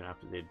 you know,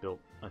 after they'd built,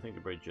 I think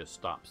the bridge just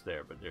stops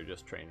there, but they're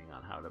just training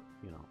on how to,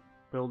 you know,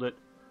 build it,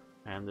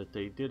 and that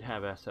they did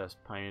have SS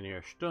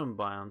Pioneer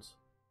Sturmbahns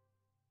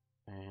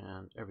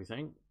and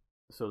everything.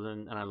 So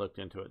then, and I looked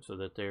into it, so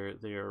that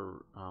they're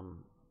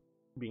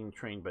being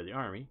trained by the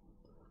army,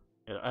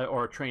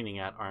 or training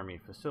at army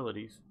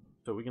facilities.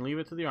 So we can leave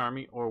it to the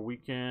army, or we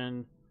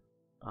can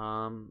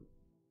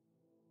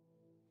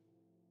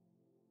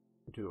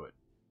do it.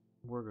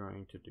 We're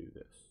going to do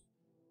this.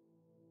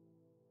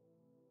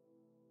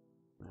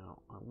 Now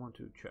I want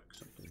to check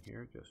something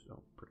here. Just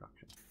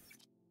production.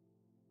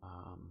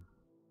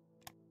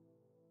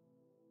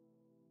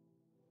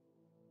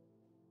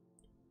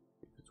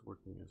 If it's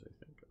working as I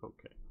think.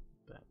 Okay,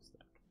 that's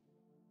that.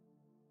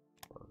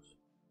 Close.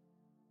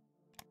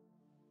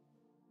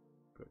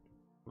 Good.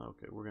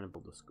 Okay, we're going to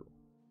build a school.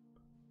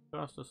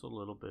 Cost us a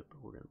little bit,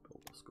 but we're going to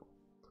build a school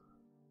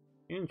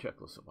in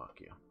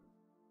Czechoslovakia.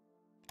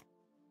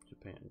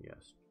 Japan,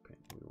 yes, Japan.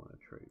 We want to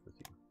trade with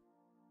you.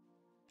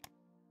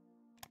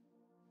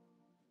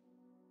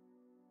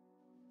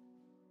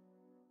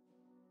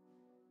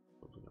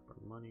 Building up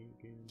our money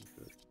again.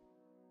 Good.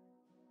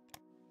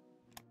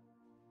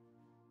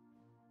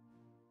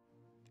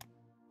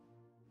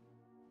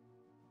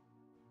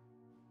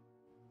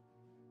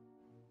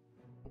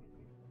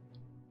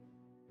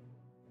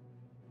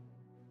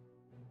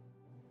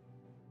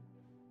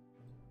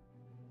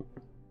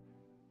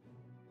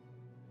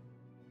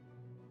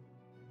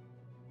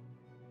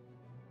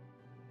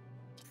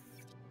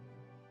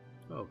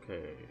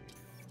 Okay,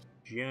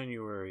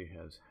 January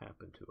has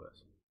happened to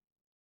us.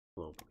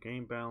 Global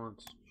game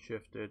balance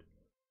shifted.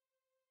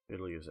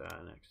 Italy has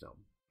annexed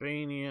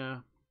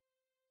Albania.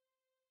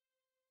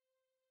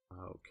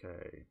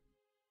 Okay,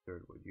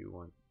 third wave. You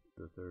want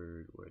the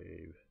third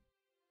wave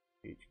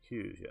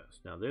HQs? Yes.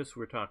 Now this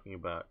we're talking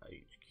about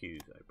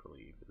HQs, I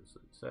believe, as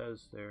it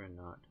says there, and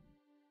not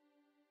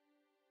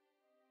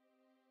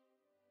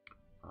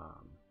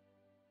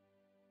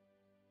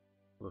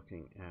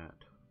looking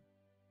at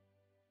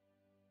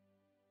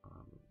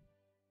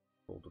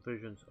full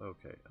divisions.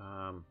 Okay.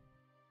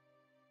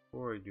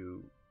 Before I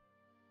do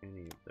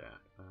any of that,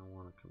 I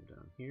want to come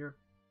down here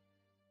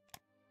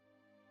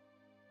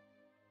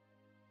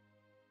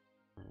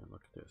and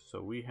look at this.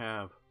 So we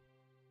have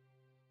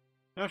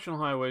national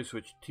highways,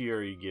 which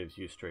TRE gives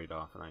you straight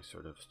off, and I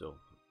sort of still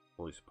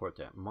fully support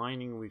that.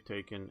 Mining we've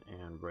taken,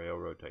 and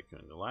railroad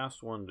tycoon. The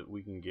last one that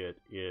we can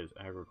get is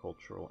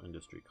agricultural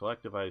industry.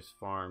 Collectivized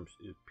farms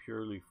is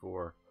purely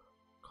for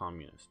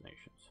communist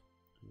nations.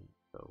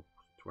 So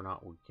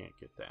we can't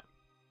get that.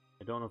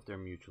 I don't know if they're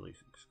mutually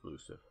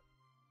exclusive.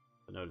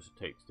 But notice it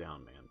takes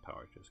down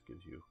manpower, just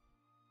gives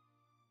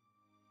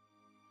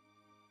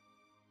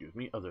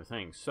me other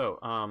things. So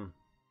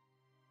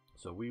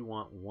so we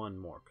want one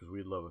more because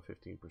we'd love a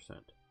 15%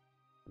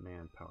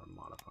 manpower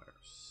modifier.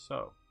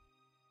 So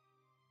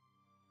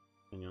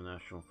annual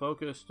national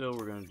focus, still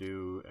we're going to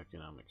do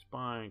economic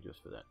spying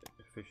just for that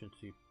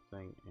efficiency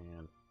thing,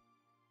 and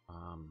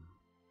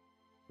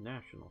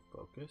national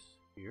focus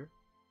here.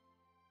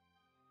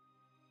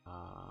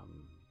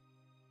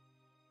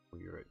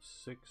 We're at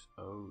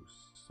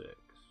 606.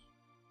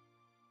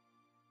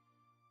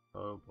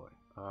 Oh boy.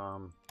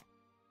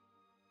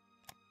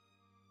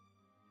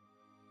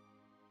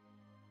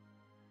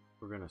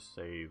 We're gonna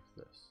save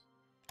this.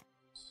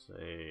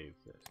 Save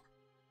this.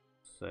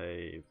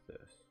 Save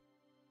this.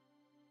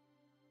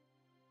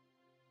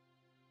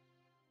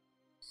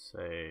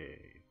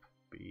 Save.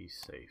 Be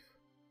safe.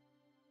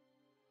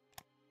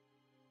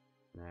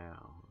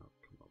 Now.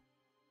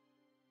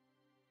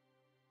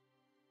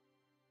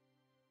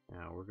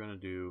 Now we're going to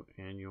do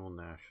annual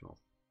national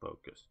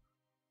focus.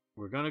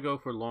 We're going to go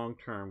for long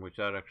term, which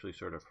that actually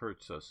sort of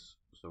hurts us.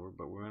 So,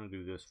 but we're going to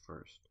do this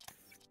first.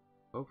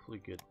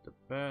 hopefully get the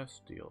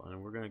best deal.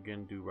 And we're going to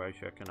again do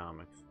Reich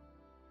economics.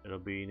 It'll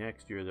be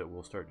next year that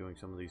we'll start doing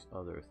some of these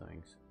other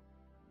things.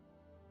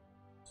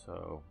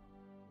 So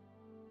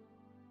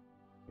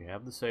we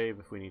have the save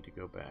if we need to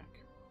go back.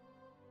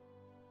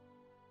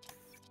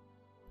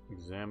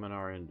 Examine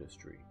our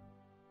industry.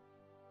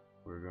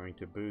 We're going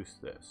to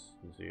boost this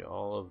and see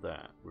all of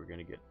that. We're going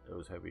to get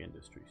those heavy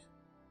industries.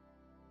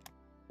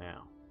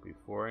 Now,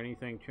 before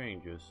anything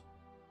changes,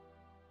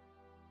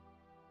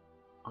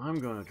 I'm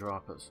going to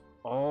drop us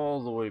all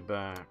the way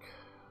back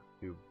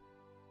to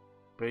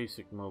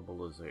basic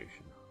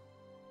mobilization.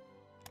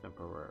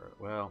 Temporary.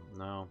 Well,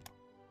 no.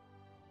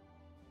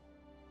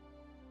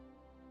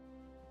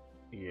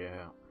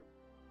 Yeah.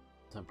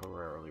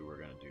 Temporarily we're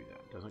going to do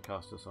that. It doesn't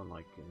cost us,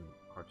 unlike in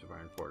Hearts of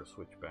Iron 4, to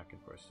switch back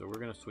and forth. So we're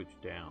going to switch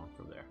down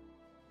from there.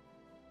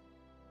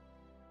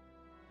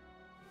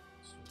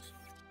 Let's just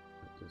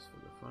put this for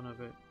the fun of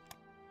it.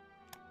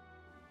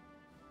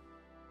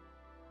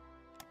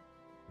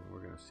 And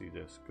we're going to see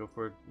this. Go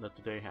for it. Let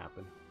the day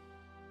happen.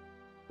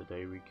 The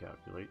day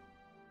recalculate.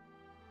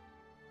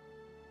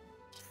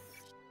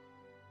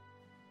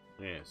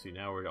 Yeah, see,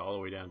 now we're all the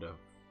way down to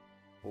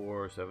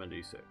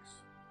 476.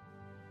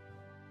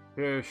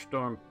 Here,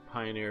 Storm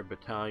Pioneer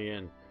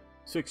Battalion,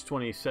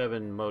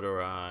 627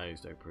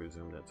 motorized. I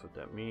presume that's what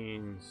that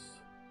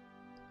means.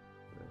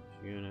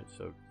 There's units,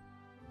 so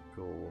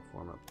cool. We'll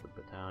form up the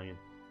battalion.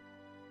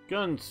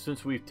 Guns,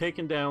 since we've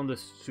taken down the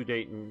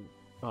Sudeten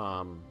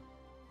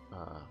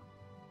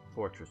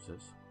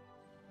fortresses,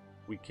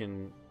 we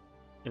can,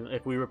 and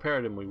if we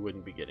repaired them, we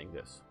wouldn't be getting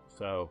this.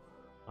 So,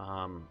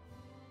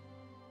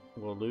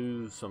 we'll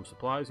lose some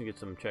supplies and get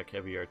some Czech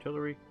heavy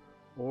artillery,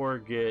 or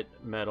get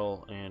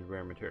metal and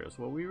rare materials.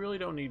 Well, we really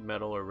don't need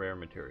metal or rare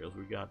materials.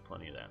 We got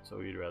plenty of that, so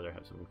we'd rather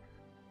have some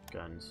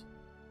guns.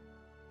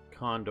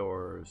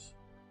 Condors.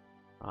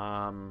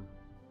 We're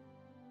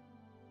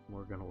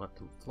gonna let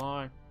them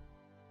fly.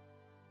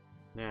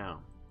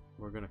 Now,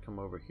 we're gonna come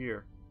over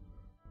here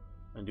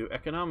and do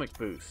economic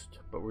boost,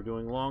 but we're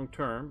doing long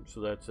term, so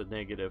that's a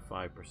negative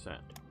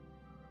 5%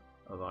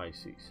 of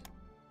ICs.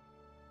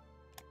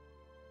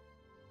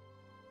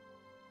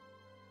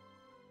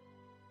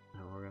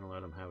 And we're going to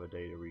let them have a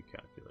day to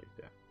recalculate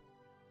that.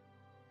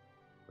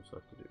 What's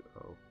left to do?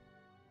 Oh,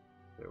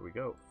 there we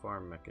go.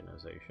 Farm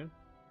mechanization.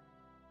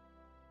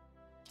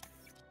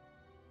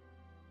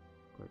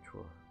 Which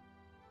will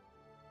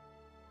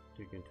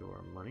dig into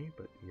our money,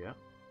 but yeah,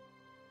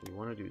 we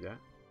want to do that.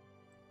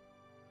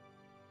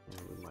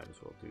 And we might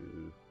as well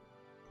do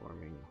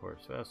forming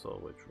horse vessel,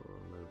 which will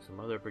remove some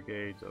other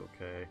brigades.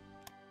 Okay.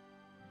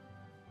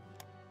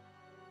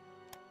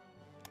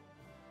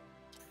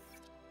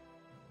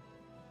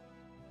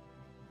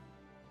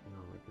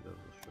 Those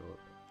will show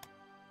up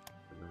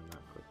and then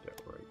not click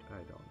that right.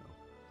 I don't know.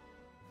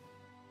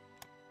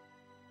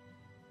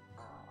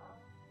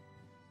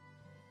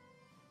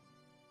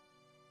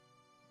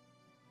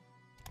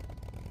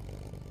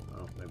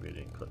 Oh, maybe I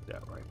didn't click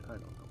that right. I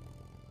don't know.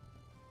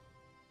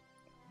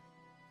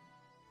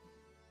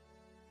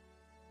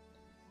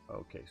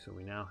 Okay, so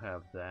we now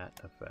have that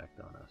effect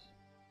on us.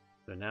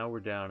 So now we're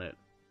down at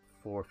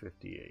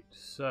 458.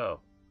 So,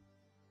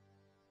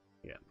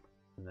 yeah.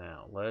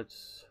 Now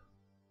let's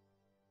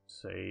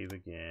save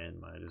again,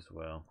 might as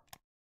well.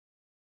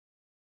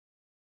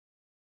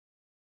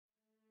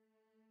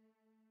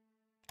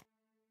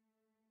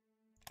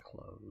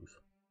 Close.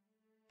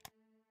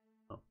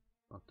 Oh,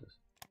 not this.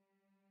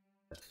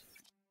 Yes.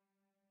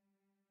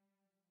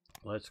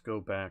 Let's go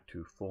back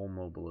to full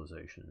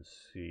mobilization and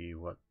see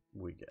what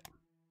we get.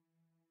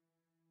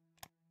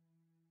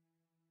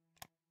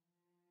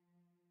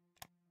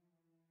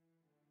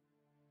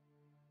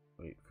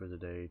 Wait for the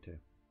day to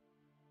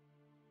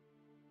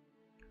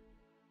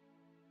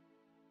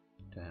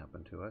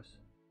happen to us.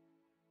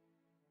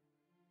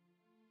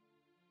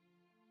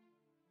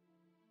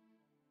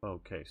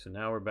 Okay, so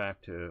now we're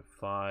back to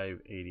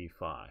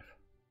 585.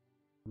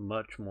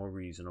 Much more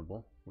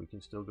reasonable. We can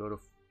still go to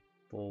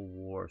full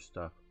war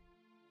stuff.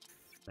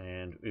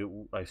 And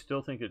I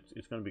still think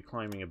it's going to be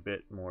climbing a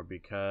bit more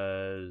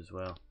because,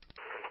 well,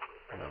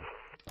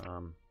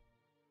 no,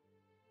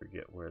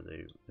 forget where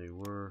they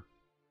were.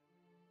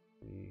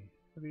 The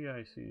heavy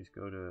ICs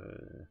go to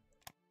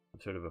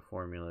sort of a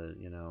formula,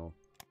 you know,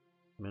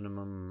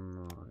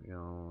 minimum, you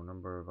know,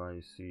 number of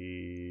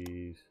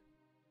ICs.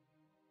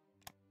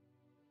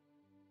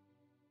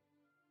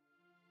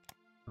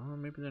 Oh,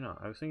 maybe they're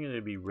not. I was thinking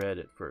they'd be red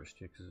at first,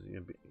 because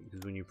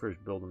when you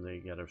first build them, they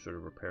gotta sort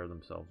of repair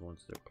themselves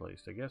once they're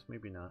placed. I guess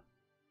maybe not.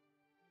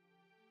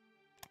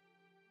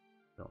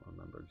 Don't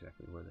remember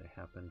exactly where they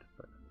happened,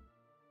 but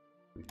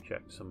we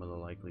checked some of the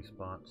likely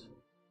spots.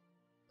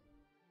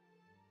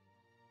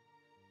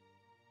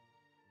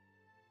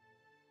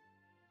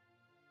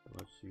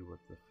 Let's see what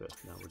the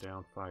fifth. Now we're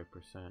down 5%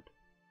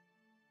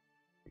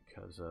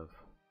 because of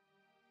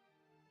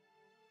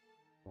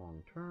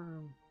long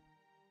term.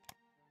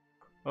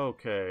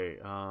 Okay,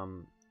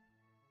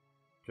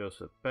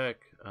 Joseph Beck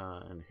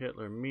and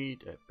Hitler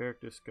meet at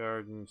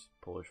Berchtesgadens,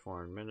 Polish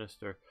foreign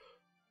minister.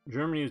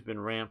 Germany has been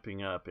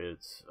ramping up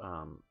its,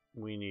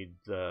 we need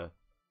the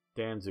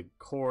Danzig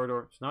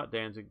corridor. It's not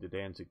Danzig, the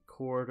Danzig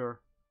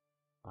corridor.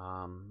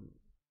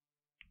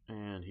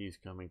 And he's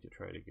coming to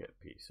try to get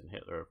peace. And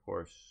Hitler, of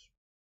course,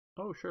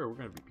 oh sure, we're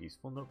going to be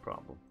peaceful, no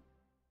problem.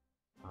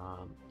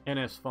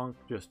 NS Funk,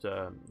 just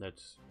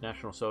that's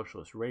National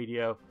Socialist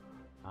Radio.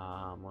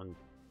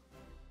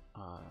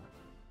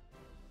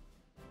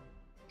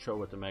 Show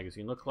what the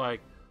magazine looked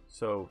like.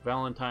 So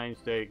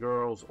Valentine's Day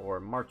girls or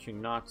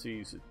marching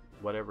Nazis,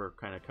 whatever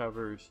kind of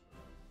covers.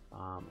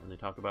 And they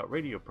talk about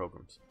radio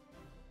programs.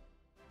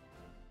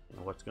 You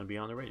know, what's going to be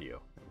on the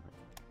radio.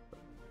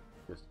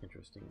 Just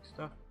interesting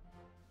stuff.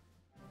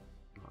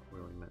 Not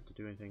really meant to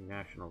do anything.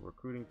 National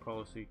recruiting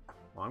policy.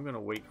 Well, I'm going to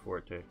wait for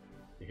it to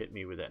hit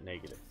me with that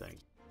negative thing.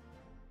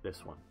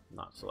 This one,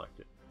 not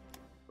selected.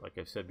 Like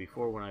I said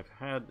before, when I've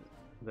had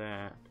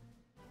that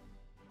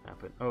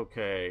happen.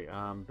 Okay,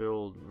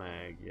 build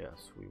mag.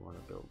 Yes, we want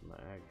to build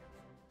mag.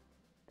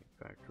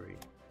 Factory.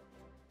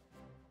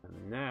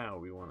 And now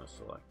we want to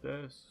select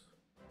this.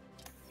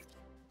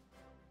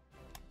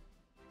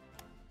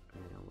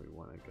 And we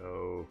want to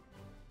go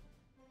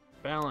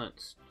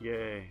balanced.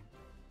 Yay.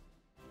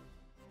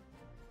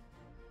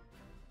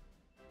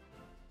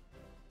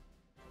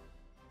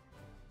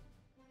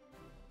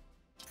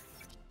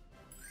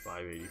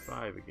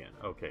 $585 again.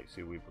 Okay,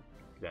 see, we've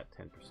got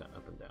 10%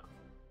 up and down.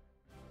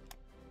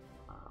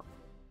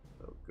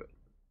 So good.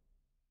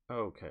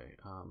 Okay.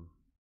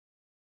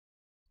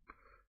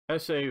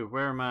 SA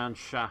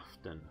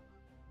Wehrmannschaften.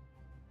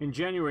 In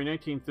January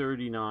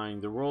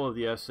 1939, the role of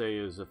the SA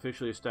is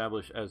officially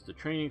established as the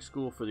training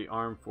school for the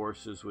armed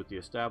forces with the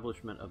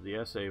establishment of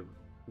the SA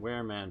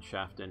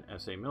Wehrmannschaften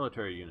SA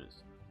military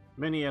units.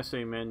 Many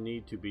SA men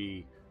need to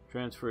be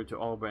transferred to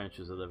all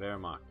branches of the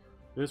Wehrmacht.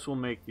 This will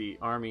make the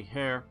Army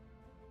Heer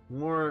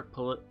more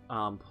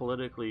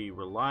politically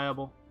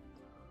reliable.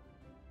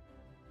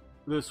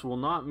 This will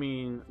not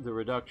mean the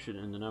reduction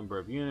in the number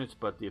of units,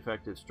 but the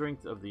effective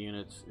strength of the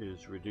units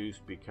is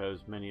reduced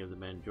because many of the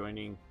men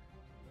joining,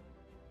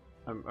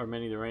 or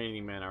many of the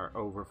remaining men are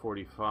over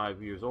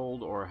 45 years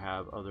old or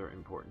have other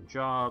important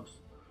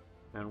jobs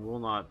and will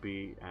not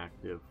be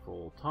active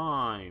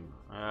full-time.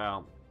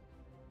 Well,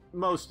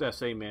 most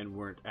SA men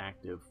weren't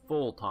active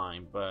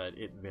full-time, but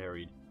it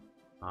varied.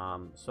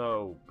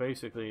 So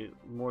basically,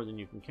 more than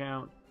you can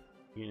count,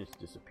 units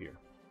disappear.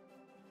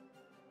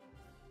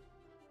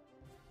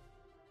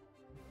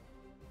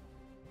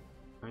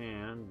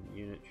 And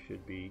units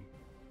should be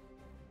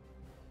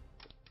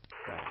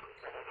back.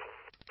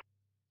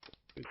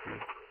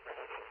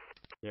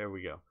 There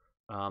we go.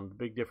 The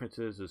big difference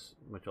is,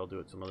 which I'll do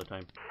it some other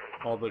time,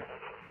 all the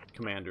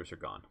commanders are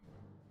gone.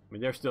 I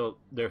mean,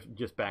 they're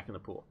just back in the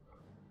pool.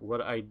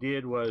 What I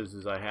did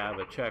is I have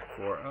a check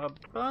for a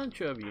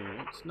bunch of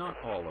units, not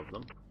all of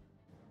them,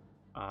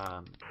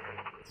 to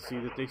see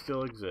that they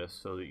still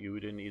exist, so that you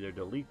didn't either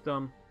delete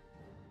them.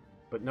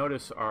 But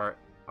notice our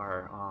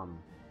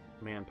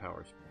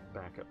manpower's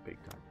back up big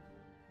time.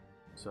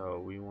 So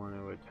we want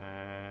to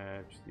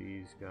attach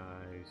these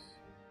guys.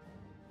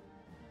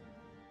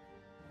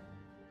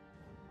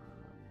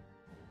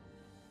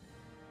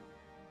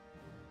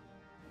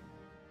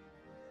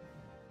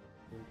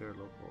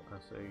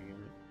 Interlocal SA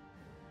unit.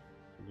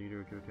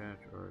 Leader to attach,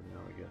 or no,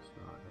 I guess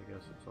not. I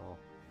guess it's all.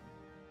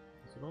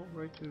 Is it all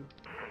right to?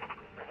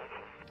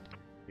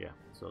 Yeah,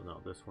 so no,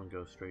 this one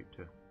goes straight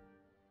to.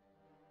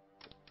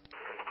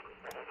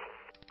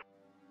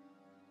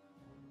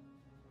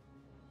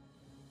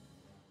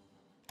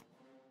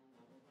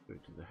 Go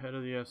to the head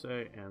of the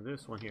SA, and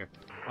this one here.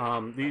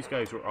 These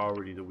guys were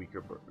already the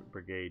weaker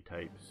brigade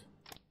types.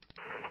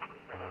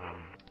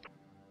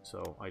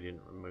 So I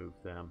didn't remove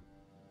them.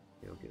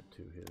 He'll get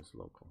to his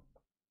local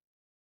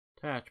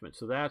attachment.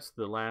 So that's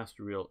the last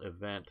real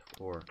event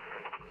for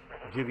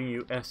giving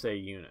you SA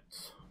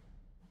units,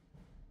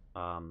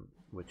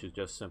 which is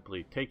just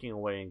simply taking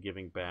away and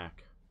giving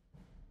back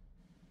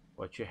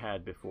what you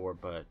had before,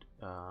 but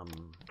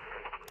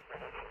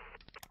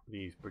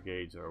these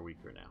brigades are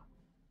weaker now.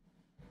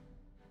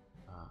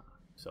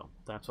 So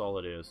that's all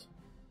it is.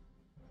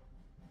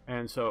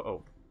 And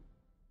so,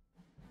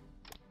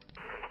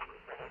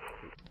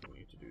 we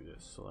need to do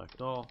this.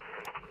 Select all.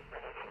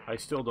 I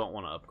still don't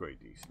want to upgrade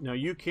these. Now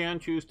you can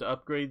choose to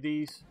upgrade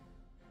these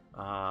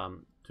to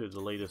the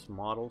latest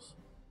models.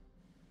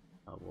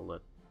 We'll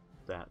let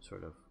that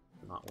sort of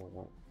we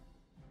won't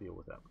deal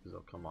with that because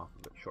they'll come off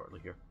of it shortly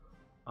here.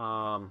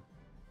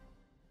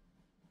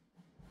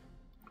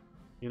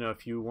 You know,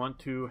 if you want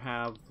to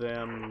have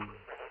them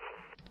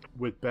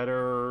with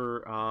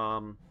better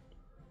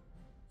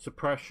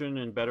suppression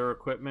and better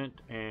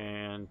equipment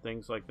and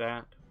things like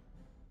that,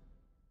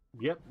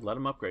 yep, let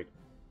them upgrade.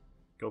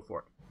 Go for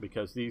it,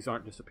 because these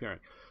aren't disappearing.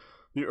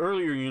 The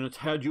earlier units,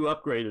 had you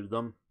upgraded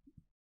them,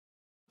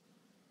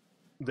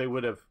 they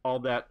would have, all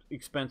that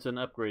expense in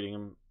upgrading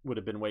them would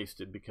have been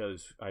wasted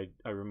because I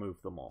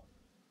removed them all.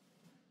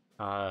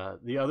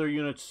 The other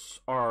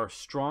units are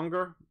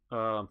stronger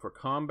for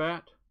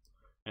combat,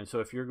 and so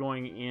if you're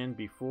going in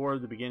before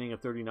the beginning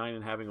of 39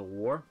 and having a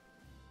war,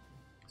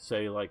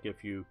 Say, like,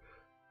 if you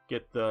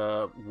get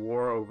the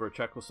war over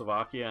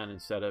Czechoslovakia, and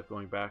instead of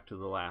going back to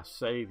the last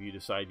save, you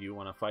decide you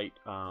want to fight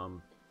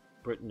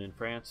Britain and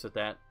France at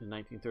that in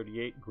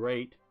 1938,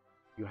 great.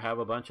 You have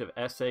a bunch of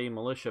SA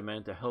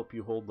militiamen to help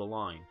you hold the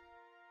line.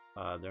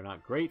 They're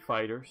not great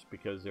fighters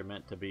because they're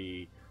meant to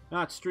be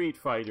not street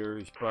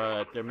fighters,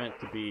 but they're meant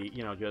to be,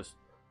 you know, just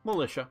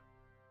militia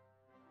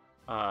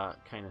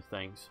kind of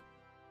things.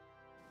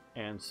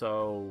 And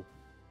so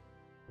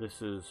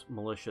this is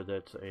militia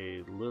that's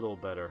a little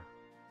better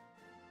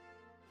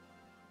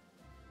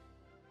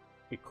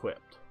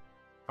equipped,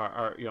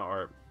 or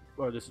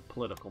this is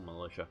political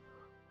militia.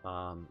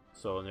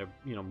 So, and they're,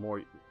 you know,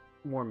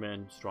 more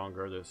men,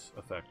 stronger, this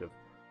effective.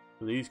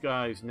 So these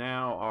guys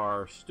now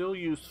are still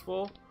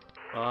useful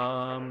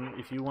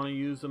if you want to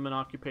use them in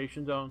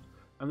occupation zones,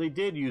 and they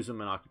did use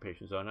them in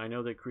occupation zone. I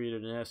know they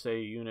created an SA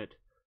unit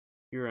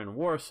here in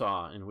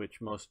Warsaw, in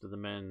which most of the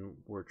men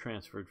were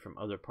transferred from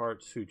other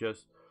parts who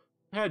just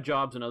had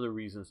jobs and other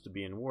reasons to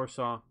be in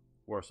Warsaw.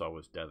 Warsaw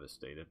was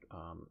devastated,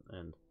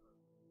 and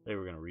they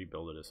were going to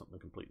rebuild it as something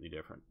completely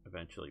different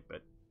eventually.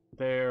 But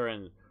there,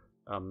 and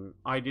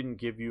I didn't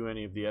give you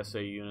any of the SA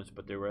units,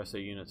 but there were SA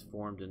units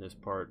formed in this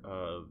part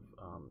of,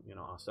 you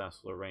know,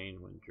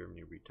 Alsace-Lorraine when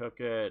Germany retook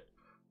it.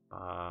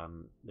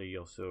 They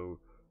also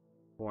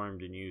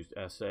formed and used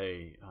SA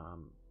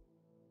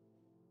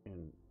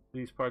in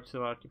these parts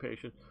of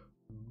occupation,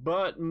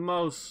 but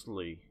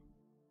mostly,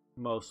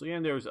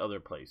 and there's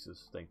other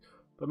places,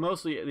 but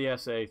mostly the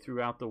SA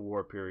throughout the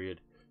war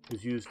period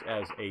was used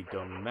as a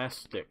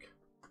domestic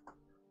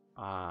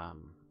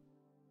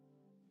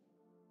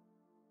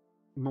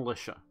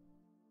militia.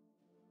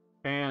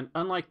 And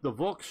unlike the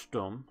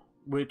Volkssturm,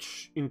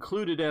 which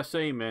included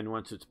SA men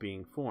once it's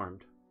being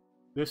formed,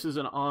 this is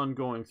an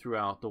ongoing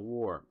throughout the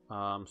war.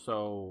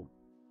 So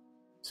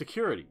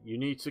security. You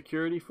need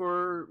security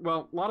for,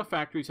 well, a lot of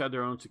factories had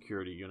their own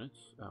security units.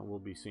 We'll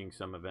be seeing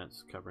some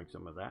events covering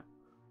some of that.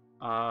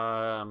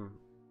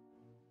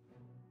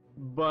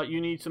 But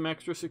you need some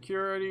extra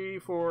security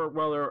for,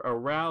 well, a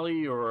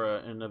rally or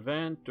an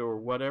event or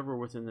whatever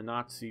within the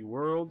Nazi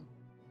world.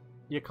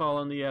 You call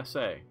in the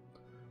SA.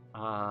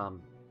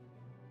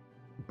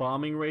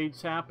 Bombing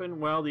raids happen.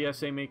 Well, the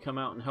SA may come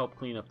out and help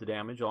clean up the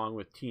damage along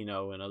with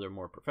Tino and other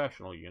more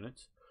professional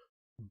units.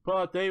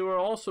 But they will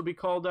also be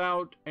called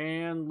out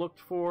and looked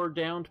for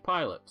downed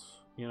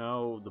pilots, you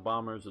know, the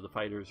bombers or the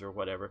fighters or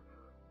whatever,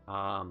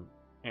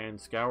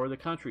 and scour the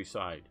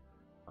countryside.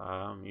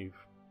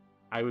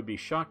 I would be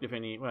shocked if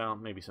any, well,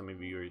 maybe some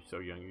of you are so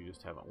young you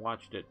just haven't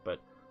watched it, but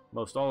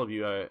most all of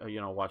you, you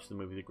know, watched the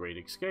movie The Great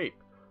Escape.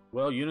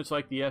 Well, units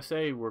like the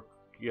SA were,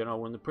 you know,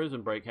 when the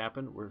prison break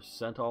happened, were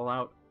sent all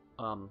out,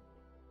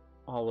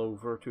 all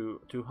over to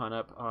hunt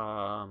up,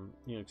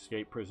 you know,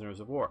 escaped prisoners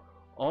of war.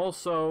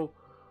 Also,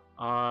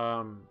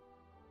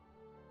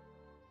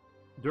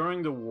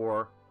 during the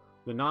war,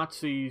 the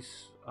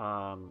Nazis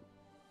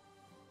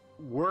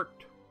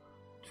worked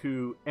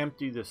to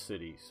empty the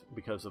cities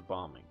because of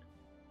bombing.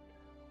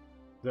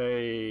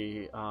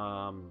 They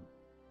and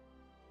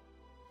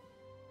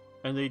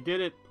they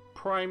did it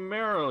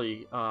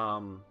primarily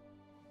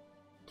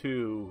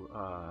to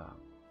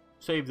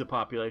save the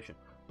population.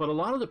 But a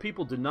lot of the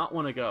people did not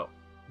want to go.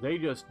 They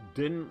just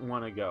didn't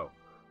want to go.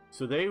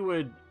 So they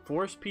would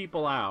force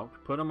people out,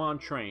 put them on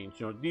trains.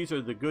 You know, these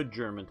are the good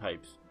German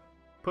types.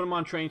 Put them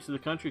on trains to the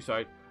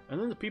countryside, and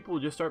then the people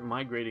would just start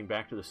migrating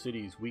back to the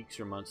cities weeks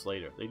or months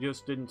later. They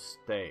just didn't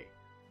stay.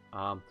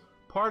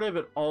 Part of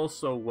it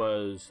also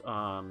was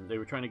they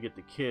were trying to get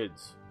the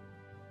kids.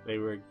 They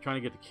were trying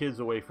to get the kids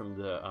away from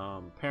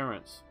the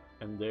parents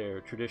and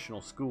their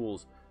traditional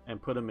schools and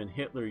put them in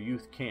Hitler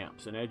youth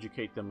camps and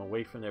educate them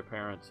away from their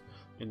parents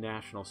in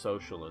National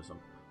Socialism.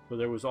 So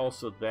there was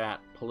also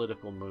that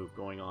political move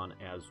going on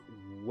as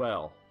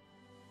well.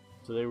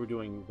 So they were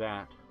doing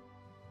that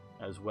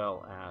as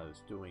well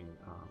as doing,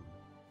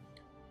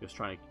 just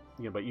trying to,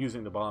 you know, but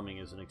using the bombing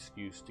as an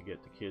excuse to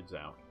get the kids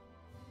out.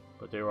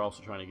 But they were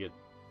also trying to get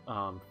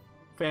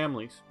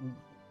families,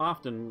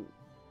 often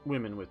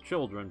women with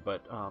children,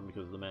 but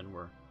because the men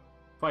were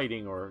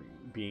fighting or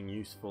being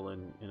useful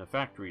in a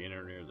factory in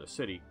or near the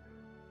city.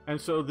 And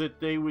so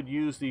that they would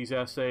use these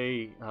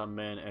SA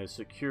men as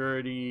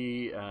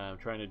security,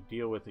 trying to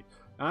deal with it.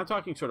 And I'm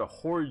talking sort of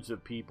hordes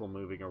of people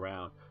moving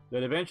around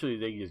that eventually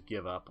they just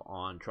give up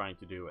on trying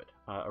to do it,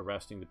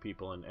 arresting the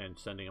people and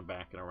sending them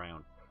back and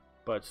around.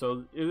 But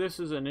so this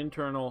is an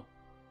internal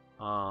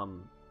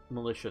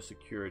militia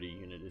security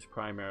unit is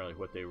primarily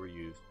what they were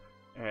used.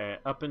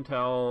 Up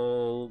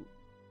until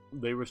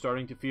they were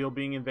starting to feel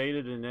being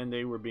invaded, and then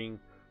they were being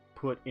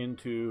put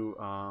into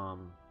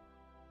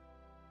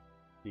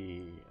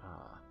the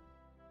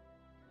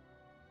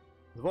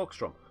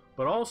Volkssturm,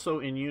 but also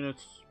in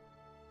units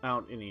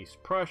out in East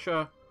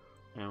Prussia,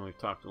 and we've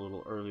talked a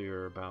little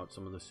earlier about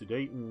some of the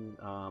Sudeten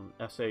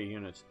SA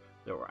units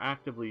that were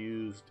actively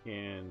used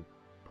in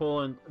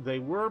Poland. They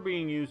were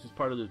being used as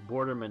part of this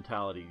border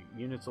mentality,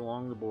 units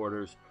along the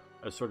borders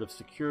as sort of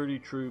security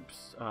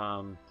troops,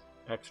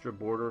 extra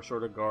border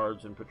sort of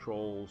guards and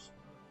patrols,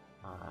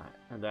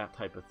 and that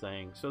type of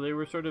thing. So they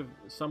were sort of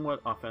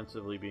somewhat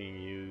offensively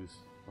being used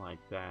like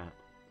that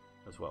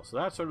as well. So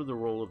that's sort of the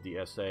role of the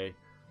SA,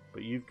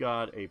 but you've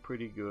got a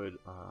pretty good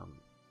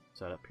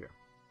setup here.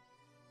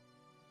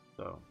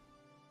 So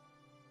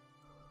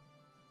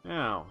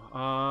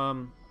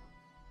now,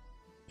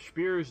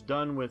 Speer's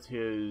done with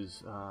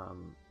his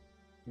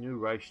new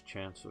Reich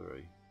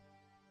Chancellery.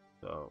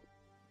 So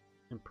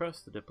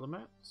impress the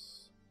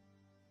diplomats.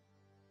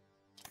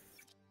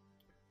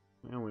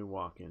 And we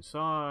walk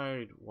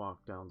inside,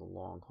 walk down the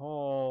long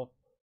hall.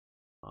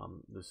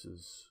 This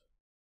is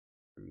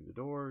through the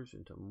doors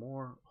into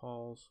more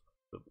halls.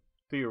 But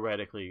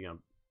theoretically, you know,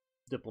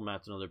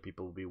 diplomats and other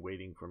people will be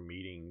waiting for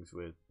meetings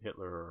with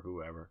Hitler or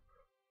whoever.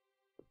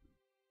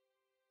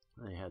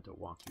 They had to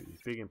walk through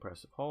these big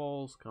impressive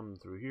halls, come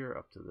through here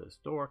up to this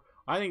door.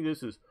 I think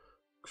this is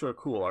sort of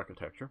cool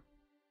architecture.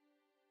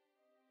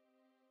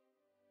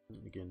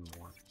 And again,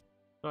 more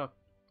stuff.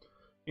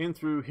 In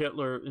through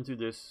Hitler, into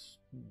this,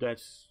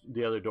 that's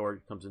the other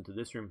door, comes into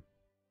this room.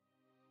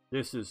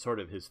 This is sort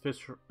of his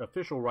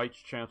official Reich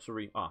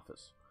Chancellery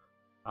office.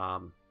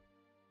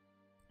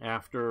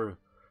 After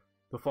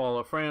the fall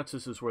of France,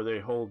 this is where they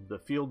hold the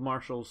field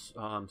marshals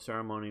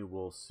ceremony.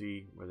 We'll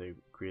see where they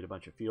create a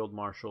bunch of field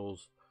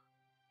marshals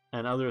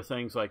and other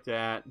things like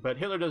that. But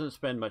Hitler doesn't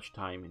spend much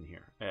time in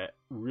here,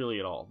 really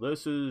at all.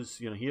 This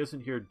is, you know, he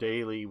isn't here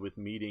daily with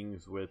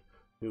meetings with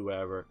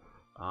whoever.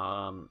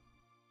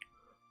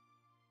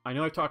 I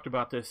know I've talked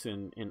about this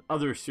in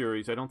other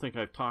series. I don't think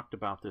I've talked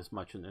about this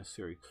much in this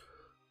series.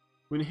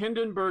 When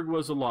Hindenburg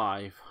was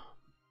alive,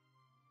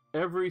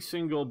 every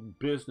single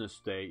business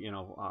day, you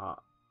know,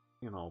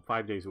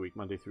 5 days a week,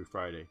 Monday through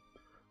Friday,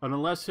 and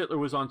unless Hitler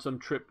was on some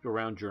trip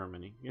around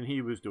Germany, and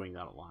he was doing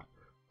that a lot,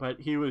 but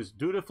he was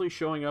dutifully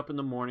showing up in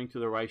the morning to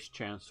the Reich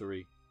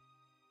Chancellery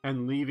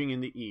and leaving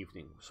in the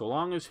evening. So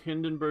long as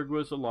Hindenburg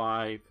was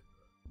alive,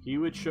 he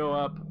would show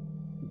up,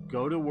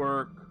 go to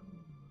work,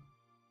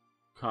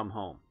 come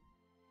home.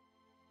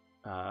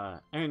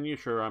 And you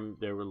sure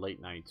there were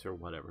late nights or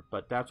whatever,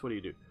 but that's what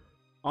he do.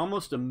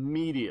 Almost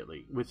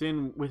immediately,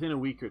 within a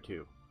week or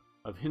two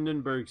of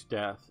Hindenburg's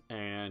death,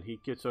 and he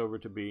gets over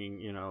to being,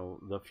 you know,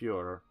 the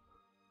Führer,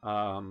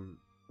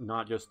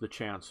 not just the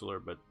Chancellor,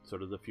 but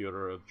sort of the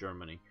Führer of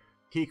Germany.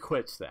 He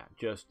quits that,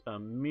 just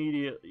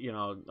immediately, you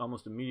know,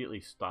 almost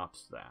immediately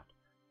stops that.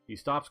 He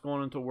stops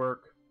going into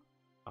work.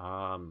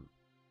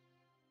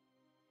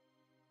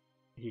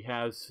 He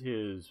has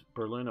his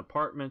Berlin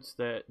apartments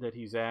that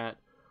he's at,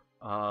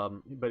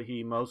 but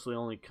he mostly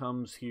only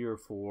comes here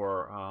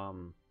for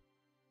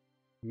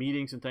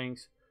meetings and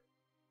things.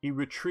 He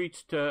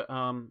retreats to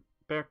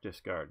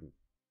Berchtesgaden.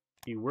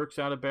 He works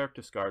out of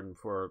Berchtesgaden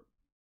for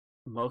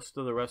most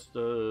of the rest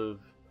of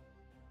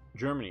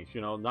Germany,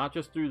 you know, not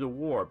just through the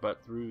war,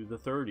 but through the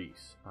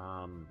 30s.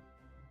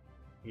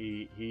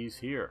 He's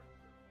here.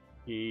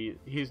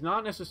 He's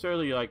not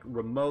necessarily like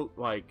remote,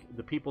 like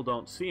the people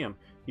don't see him.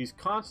 He's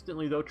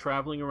constantly, though,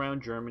 traveling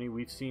around Germany.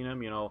 We've seen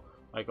him, you know,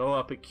 like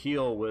up at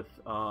Kiel with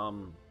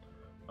Admiral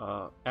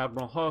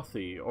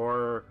Hothi,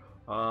 or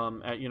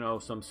at, you know,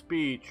 some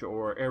speech,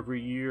 or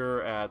every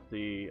year at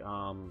the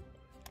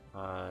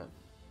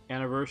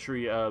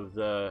anniversary of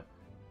the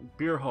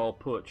beer hall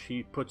putsch.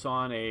 He puts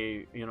on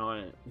a, you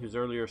know, his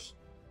earlier,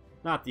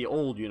 not the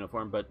old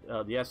uniform, but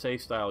the SA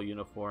style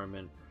uniform,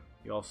 and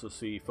you also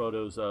see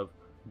photos of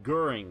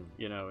Goering,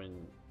 you know,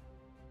 in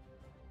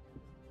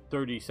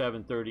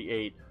 37,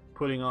 38,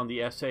 putting on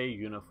the SA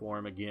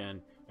uniform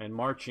again and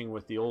marching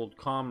with the old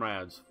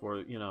comrades for,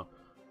 you know,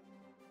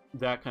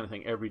 that kind of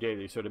thing every day.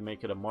 They sort of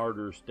make it a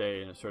martyr's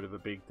day, and it's sort of a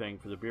big thing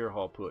for the beer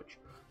hall putsch.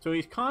 So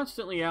he's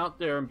constantly out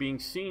there and being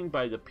seen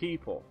by the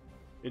people.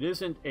 It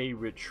isn't a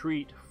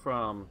retreat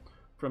from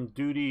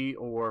duty,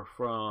 or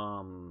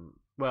from,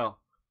 well,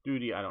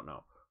 duty, I don't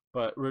know,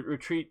 but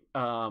retreat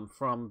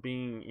from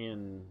being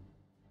in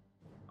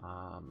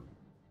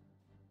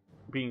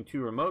being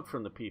too remote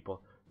from the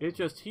people. It's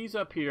just he's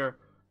up here,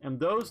 and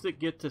those that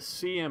get to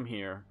see him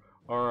here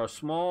are a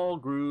small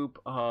group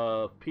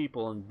of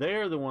people, and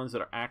they're the ones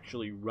that are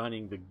actually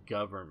running the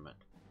government.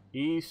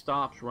 He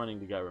stops running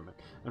the government,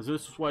 and so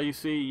this is why you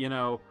see, you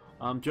know,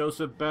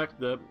 Joseph Beck,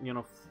 the, you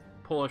know,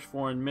 Polish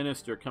foreign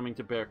minister, coming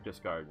to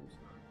Berchtesgaden.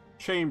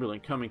 Chamberlain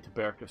coming to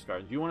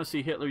Berchtesgaden. You want to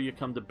see Hitler, you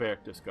come to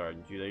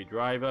Berchtesgaden. They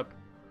drive up,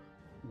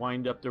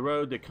 wind up the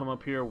road, they come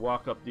up here,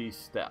 walk up these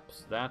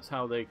steps. That's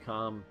how they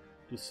come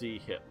to see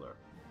Hitler.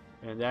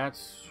 And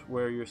that's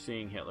where you're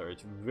seeing Hitler.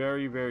 It's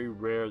very, very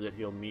rare that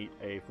he'll meet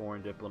a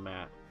foreign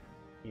diplomat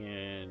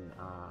in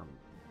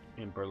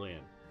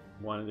Berlin.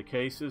 One of the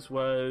cases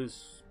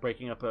was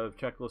breaking up of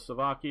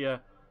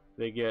Czechoslovakia.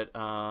 They get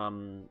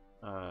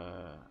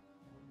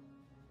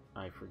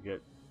I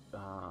forget,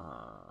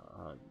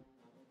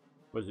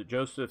 was it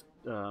Joseph,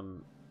 I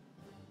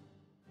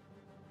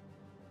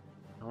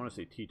want to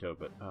say Tito,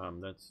 but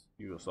that's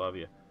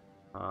Yugoslavia.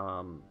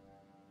 I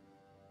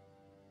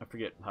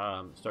forget,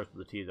 starts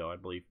with a T though, I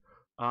believe.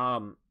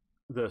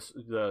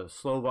 The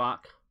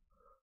Slovak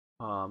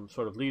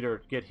sort of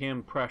leader, get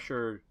him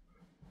pressured,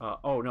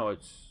 oh no,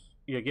 it's,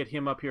 yeah, get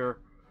him up here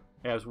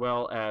as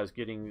well as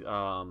getting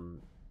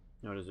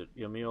what is it,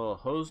 Emil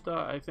Hozda,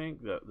 I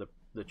think, the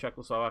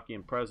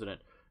Czechoslovakian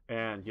president,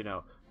 and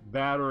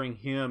battering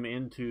him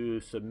into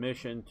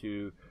submission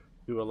to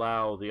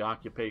allow the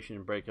occupation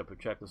and breakup of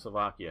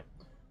Czechoslovakia.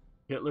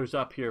 Hitler's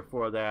up here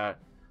for that,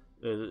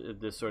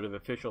 this sort of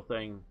official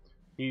thing.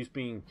 He's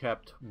being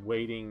kept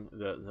waiting.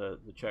 The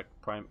Czech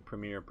prime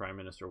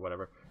minister,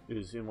 whatever,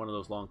 is in one of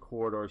those long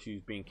corridors.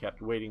 He's being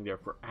kept waiting there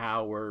for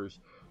hours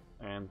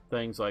and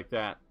things like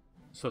that.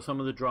 So some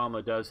of the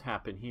drama does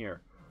happen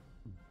here,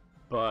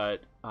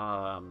 but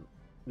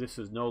this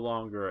is no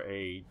longer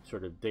a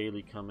sort of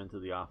daily come into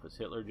the office.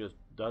 Hitler just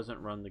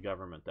doesn't run the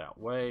government that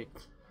way.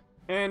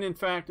 And in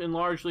fact, and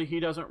largely, he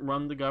doesn't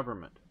run the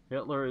government.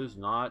 Hitler is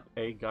not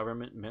a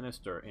government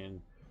minister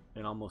in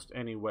almost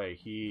any way.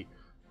 He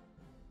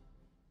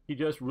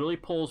just really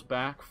pulls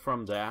back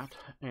from that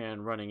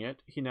and running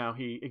it.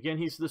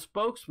 He's the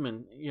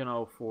spokesman,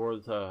 for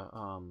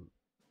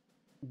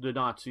the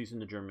Nazis and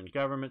the German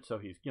government. So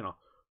he's,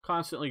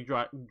 constantly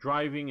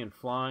driving and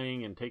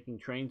flying and taking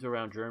trains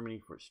around Germany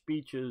for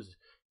speeches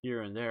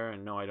here and there.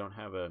 And no, I don't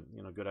have a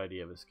good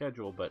idea of his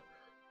schedule, but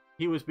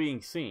he was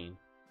being seen.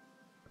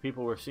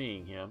 People were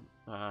seeing him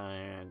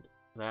and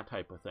that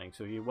type of thing.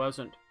 So he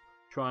wasn't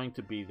trying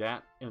to be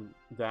that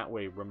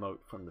way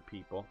remote from the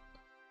people.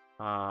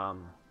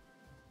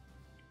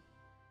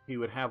 He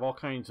would have all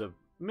kinds of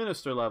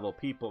minister level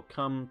people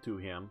come to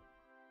him.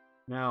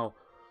 Now,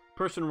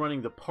 person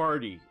running the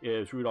party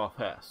is Rudolf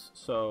Hess.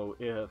 So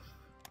if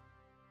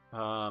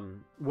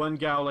one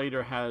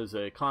Gauleiter has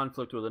a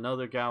conflict with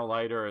another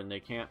Gauleiter and they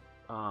can't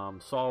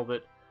solve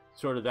it,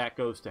 sort of that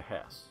goes to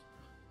Hess.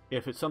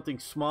 If it's something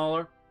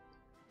smaller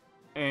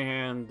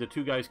and the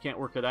two guys can't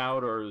work it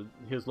out, or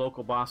his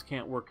local boss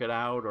can't work it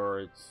out,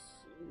 or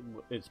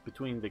it's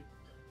between the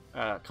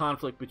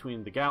conflict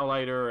between the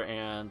Gauleiter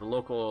and the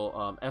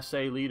local SA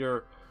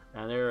leader,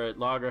 and they're at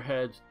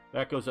loggerheads,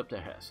 that goes up to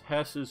Hess.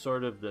 Hess is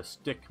sort of the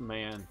stick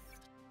man,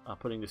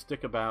 putting the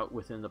stick about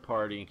within the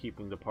party and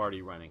keeping the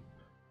party running.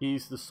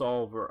 He's the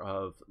solver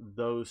of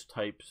those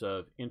types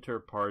of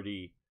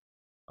inter-party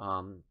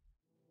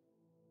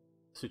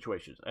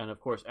situations. And of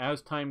course,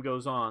 as time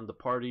goes on, the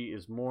party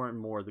is more and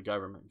more the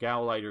government.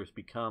 Gauleiters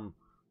become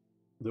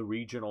the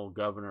regional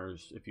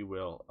governors, if you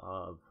will,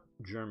 of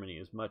Germany,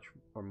 as much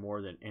or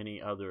more than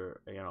any other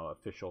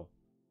official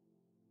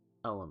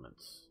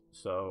elements.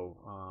 So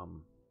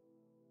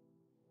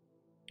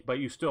but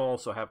you still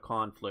also have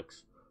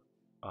conflicts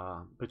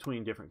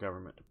between different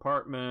government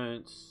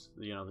departments,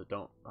 that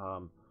don't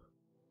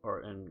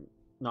and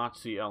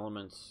Nazi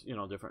elements,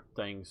 different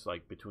things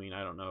like between,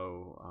 I don't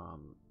know,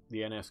 the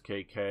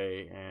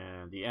NSKK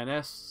and the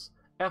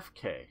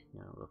NSFK,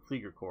 the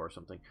Flieger Corps or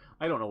something.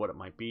 I don't know what it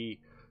might be,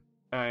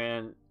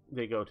 and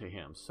they go to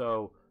him.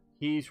 So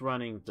he's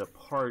running the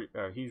party.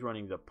 He's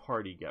running the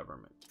party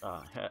government.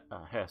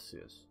 Hess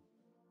is,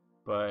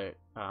 but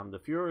the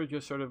Führer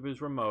just sort of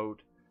is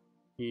remote.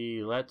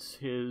 He lets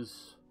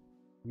his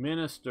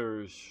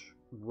ministers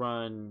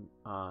run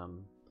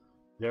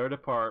their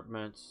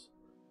departments.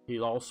 He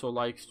also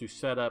likes to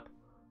set up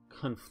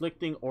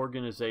conflicting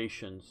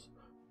organizations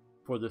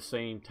for the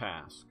same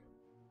task.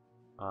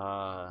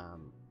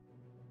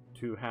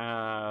 To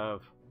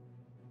have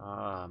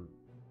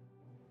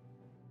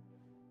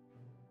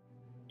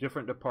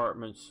different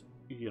departments,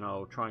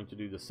 trying to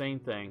do the same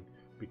thing,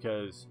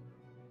 because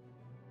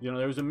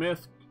there's a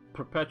myth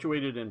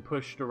perpetuated and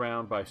pushed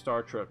around by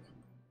Star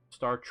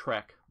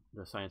Trek,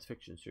 the science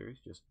fiction series,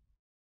 just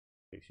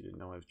in case you didn't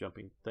know I was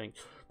jumping things,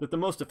 that the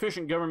most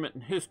efficient government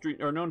in history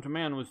or known to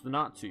man was the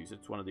Nazis.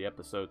 It's one of the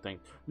episode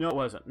things. No, it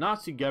wasn't.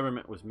 Nazi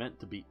government was meant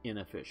to be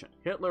inefficient.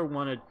 Hitler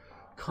wanted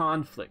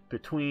conflict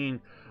between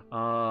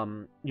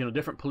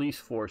different police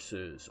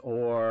forces,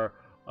 or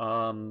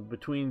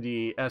between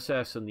the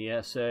SS and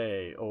the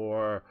SA,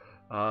 or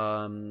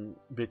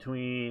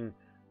between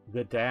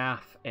the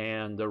DAF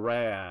and the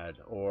RAD,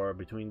 or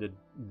between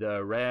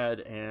the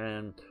RAD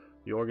and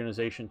the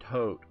organization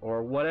Todt,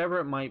 or whatever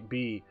it might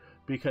be,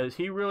 because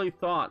he really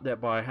thought that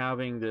by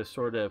having this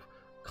sort of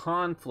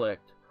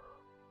conflict,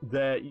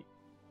 that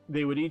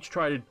they would each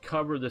try to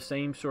cover the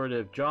same sort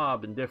of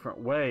job in different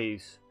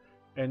ways,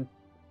 and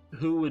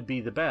who would be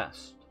the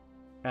best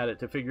at it,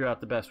 to figure out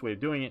the best way of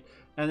doing it,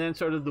 and then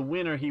sort of the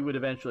winner he would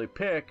eventually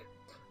pick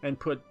and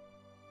put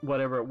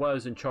whatever it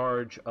was in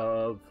charge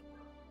of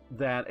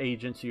that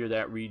agency or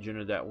that region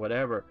or that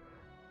whatever.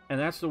 And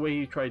that's the way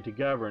he tried to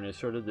govern, is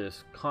sort of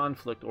this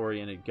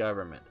conflict-oriented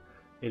government.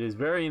 It is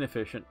very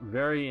inefficient,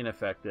 very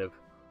ineffective.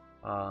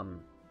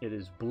 It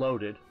is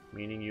bloated,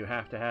 meaning you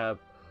have to have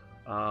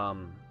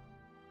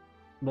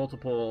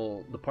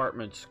multiple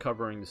departments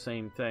covering the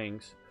same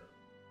things.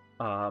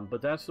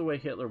 But that's the way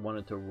Hitler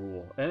wanted to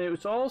rule. And it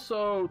was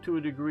also, to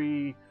a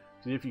degree,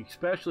 if you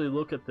especially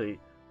look at the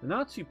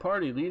Nazi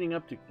Party leading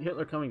up to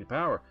Hitler coming to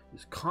power,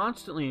 is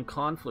constantly in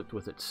conflict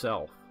with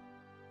itself.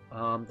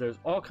 There's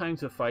all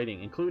kinds of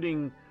fighting,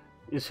 including,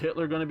 is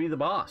Hitler going to be the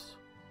boss?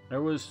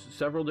 There was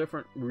several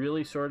different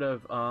really sort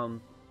of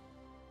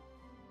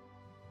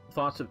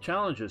thoughts of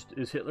challenges.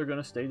 Is Hitler going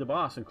to stay the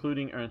boss,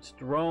 including Ernst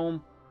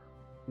Röhm,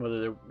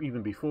 whether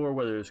even before,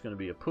 whether there's going to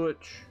be a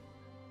putsch.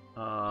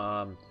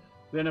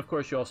 Then, of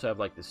course, you also have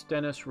like the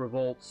Stennis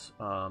revolts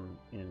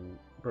in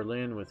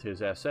Berlin with his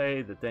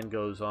SA that then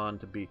goes on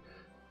to be,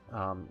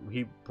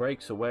 he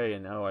breaks away,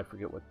 and I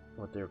forget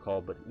what they're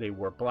called, but they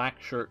wore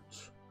black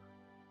shirts,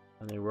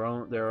 and they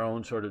were their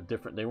own sort of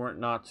different, they weren't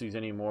Nazis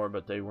anymore,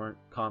 but they weren't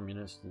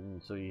communists,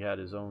 and so he had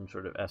his own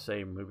sort of SA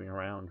moving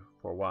around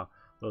for a while,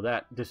 though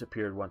that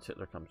disappeared once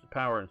Hitler comes to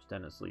power and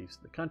Stennis leaves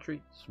the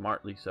country,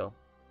 smartly so.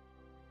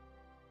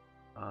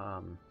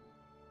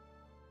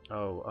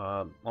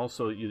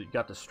 Also, you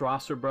got the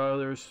Strasser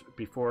brothers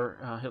before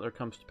Hitler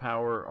comes to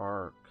power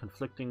are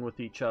conflicting with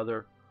each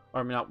other,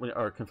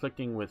 are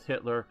conflicting with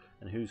Hitler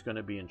and who's going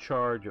to be in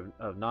charge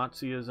of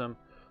Nazism.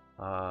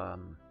 I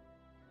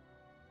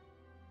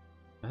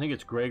think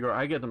it's Gregor.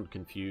 I get them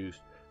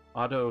confused.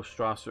 Otto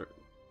Strasser.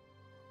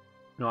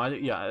 No,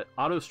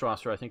 Otto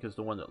Strasser I think is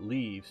the one that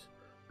leaves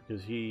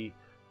because he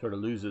sort of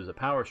loses a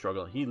power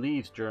struggle. He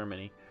leaves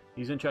Germany.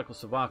 He's in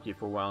Czechoslovakia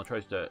for a while and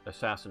tries to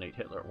assassinate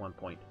Hitler at one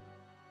point.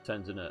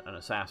 Sends in an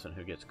assassin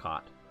who gets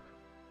caught.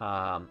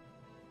 I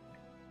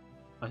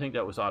think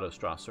that was Otto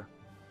Strasser.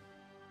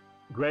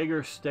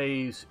 Gregor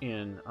stays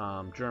in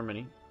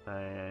Germany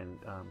and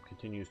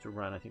continues to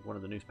run, I think, one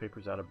of the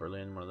newspapers out of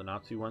Berlin, one of the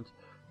Nazi ones,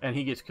 and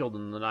he gets killed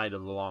in the Night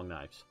of the Long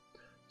Knives.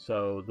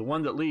 So the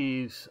one that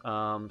leaves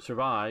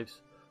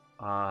survives.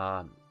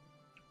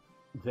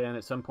 Then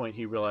at some point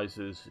he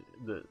realizes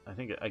that I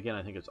think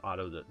it's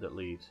Otto that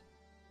leaves.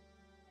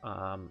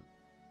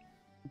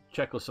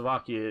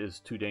 Czechoslovakia is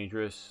too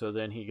dangerous, so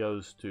then he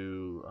goes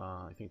to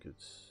I think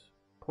it's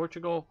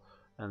Portugal,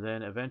 and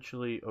then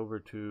eventually over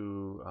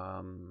to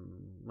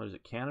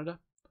Canada,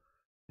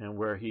 and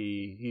where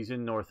he's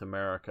in North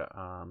America.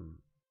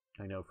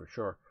 I know for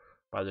sure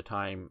by the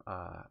time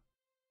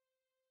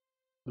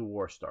the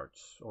war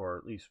starts, or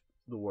at least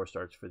the war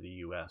starts for the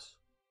U.S.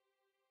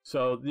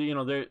 So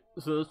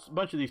so a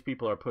bunch of these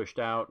people are pushed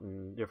out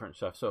and different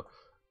stuff. So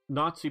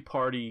Nazi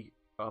Party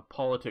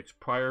politics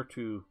prior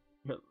to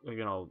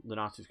the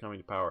Nazis coming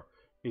to power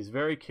is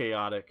very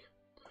chaotic,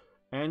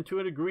 and to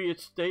a degree it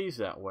stays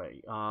that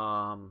way.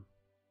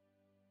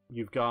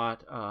 You've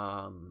got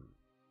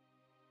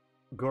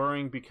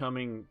Goering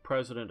becoming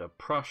president of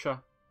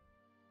Prussia,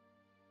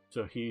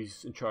 so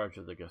he's in charge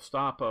of the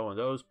Gestapo and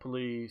those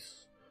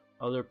police.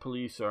 Other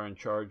police are in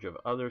charge of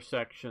other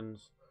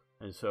sections,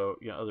 and so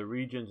other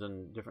regions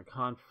and different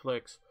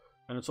conflicts.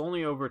 And it's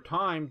only over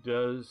time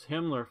does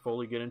Himmler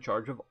fully get in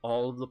charge of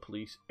all of the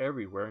police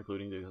everywhere,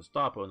 including the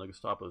Gestapo, and the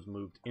Gestapo has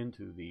moved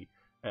into the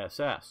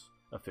SS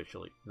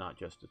officially, not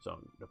just its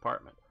own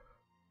department.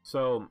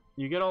 So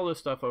you get all this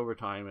stuff over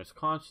time. It's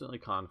constantly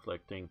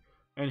conflicting,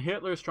 and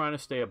Hitler's trying to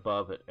stay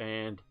above it.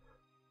 And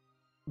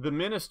the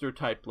minister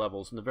type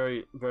levels and the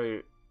very,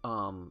 very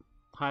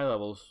high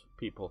levels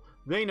people,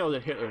 they know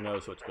that Hitler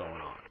knows what's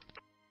going on,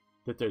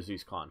 that there's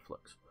these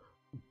conflicts.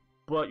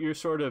 But you're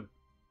sort of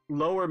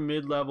lower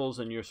mid-levels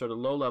and your sort of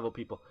low-level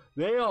people,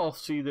 they all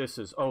see this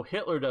as, oh,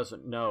 Hitler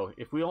doesn't know.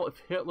 If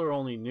Hitler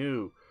only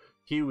knew,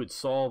 he would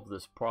solve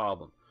this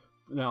problem.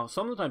 Now,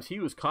 sometimes he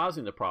was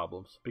causing the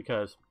problems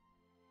because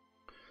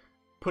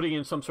putting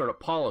in some sort of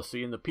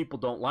policy and the people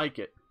don't like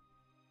it.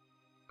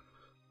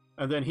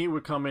 And then he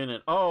would come in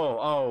and,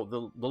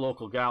 the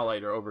local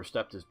Gauleiter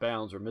overstepped his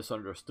bounds or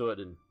misunderstood,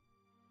 and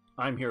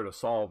I'm here to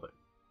solve it.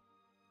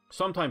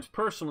 Sometimes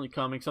personally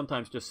coming,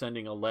 sometimes just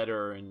sending a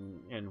letter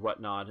and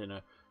whatnot, and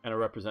a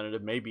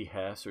representative, maybe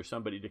Hess or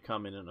somebody, to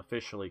come in and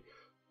officially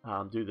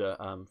do the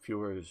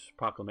Führer's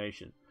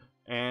proclamation.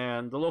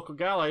 And the local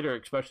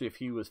Gauleiter, especially if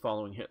he was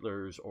following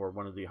Hitler's or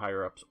one of the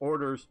higher-ups'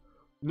 orders,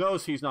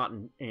 knows he's not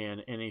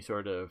in any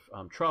sort of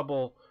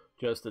trouble,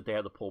 just that they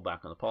have to pull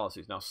back on the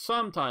policies. Now,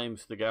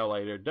 sometimes the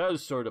Gauleiter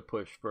does sort of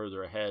push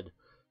further ahead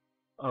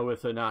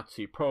with a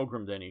Nazi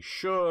program than he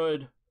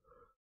should.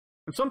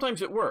 And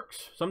sometimes it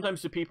works.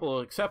 Sometimes the people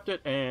accept it,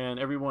 and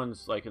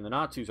everyone's like, and the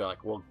Nazis are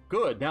like, well,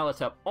 good, now let's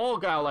have all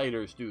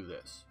Gauleiters do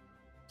this.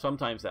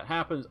 Sometimes that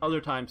happens. Other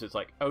times it's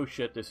like, oh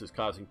shit, this is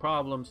causing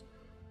problems.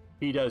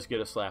 He does get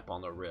a slap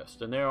on the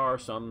wrist. And there are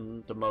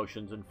some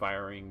demotions and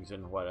firings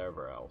and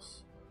whatever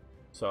else.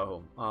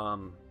 So,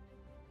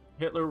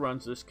 Hitler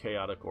runs this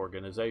chaotic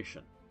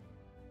organization.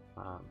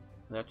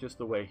 That's just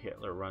the way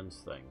Hitler runs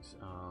things.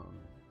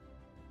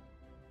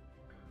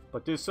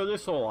 But this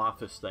whole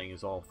office thing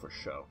is all for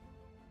show.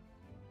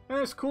 And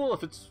it's cool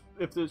if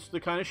it's the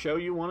kind of show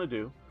you want to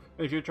do.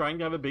 And if you're trying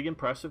to have a big,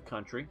 impressive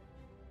country,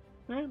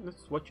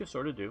 that's what you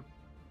sort of do.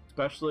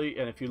 Especially,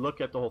 and if you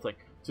look at the whole thing,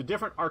 it's a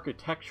different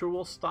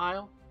architectural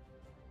style,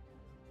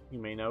 you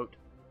may note,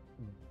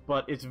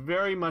 but it's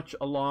very much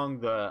along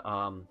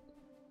the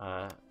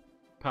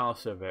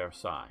Palace of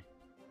Versailles.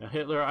 Now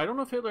Hitler, I don't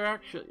know if Hitler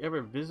actually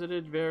ever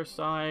visited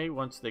Versailles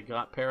once they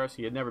got Paris.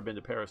 He had never been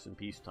to Paris in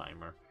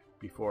peacetime or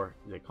before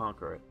they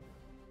conquer it.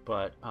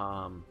 But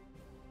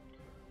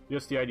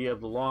just the idea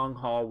of the long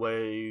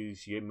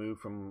hallways, you move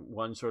from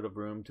one sort of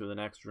room to the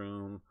next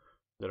room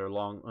that are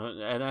long,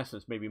 in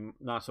essence, maybe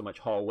not so much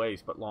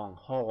hallways, but long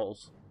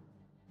halls.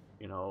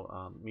 you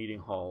know, meeting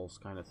halls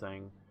kind of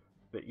thing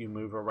that you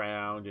move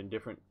around, and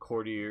different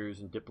courtiers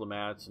and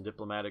diplomats and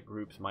diplomatic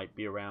groups might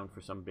be around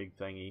for some big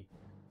thingy.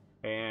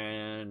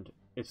 And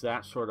it's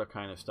that sort of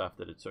kind of stuff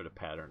that it's sort of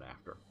patterned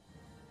after.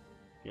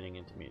 Getting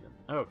into meeting them.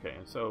 Okay,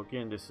 and so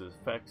again, this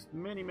affects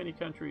many, many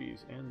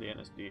countries, and the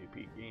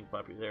NSDAP gained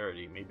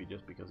popularity, maybe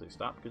just because they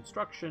stopped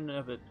construction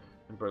of it,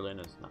 and Berlin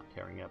is not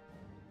carrying up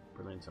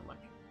Berlin so much.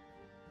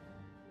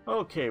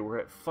 Okay, we're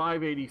at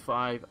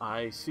 585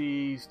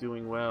 ICs,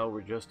 doing well. We're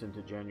just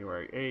into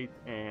January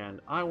 8th, and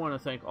I want to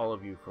thank all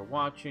of you for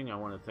watching. I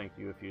want to thank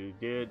you if you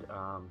did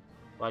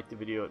like the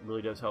video. It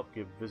really does help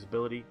give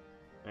visibility,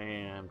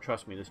 and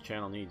trust me, this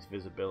channel needs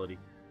visibility.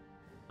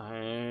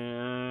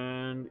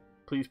 And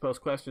please post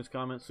questions,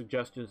 comments,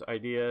 suggestions,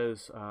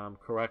 ideas,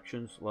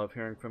 corrections. Love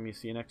hearing from you.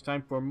 See you next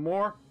time for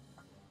more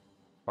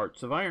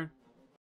Hearts of Iron.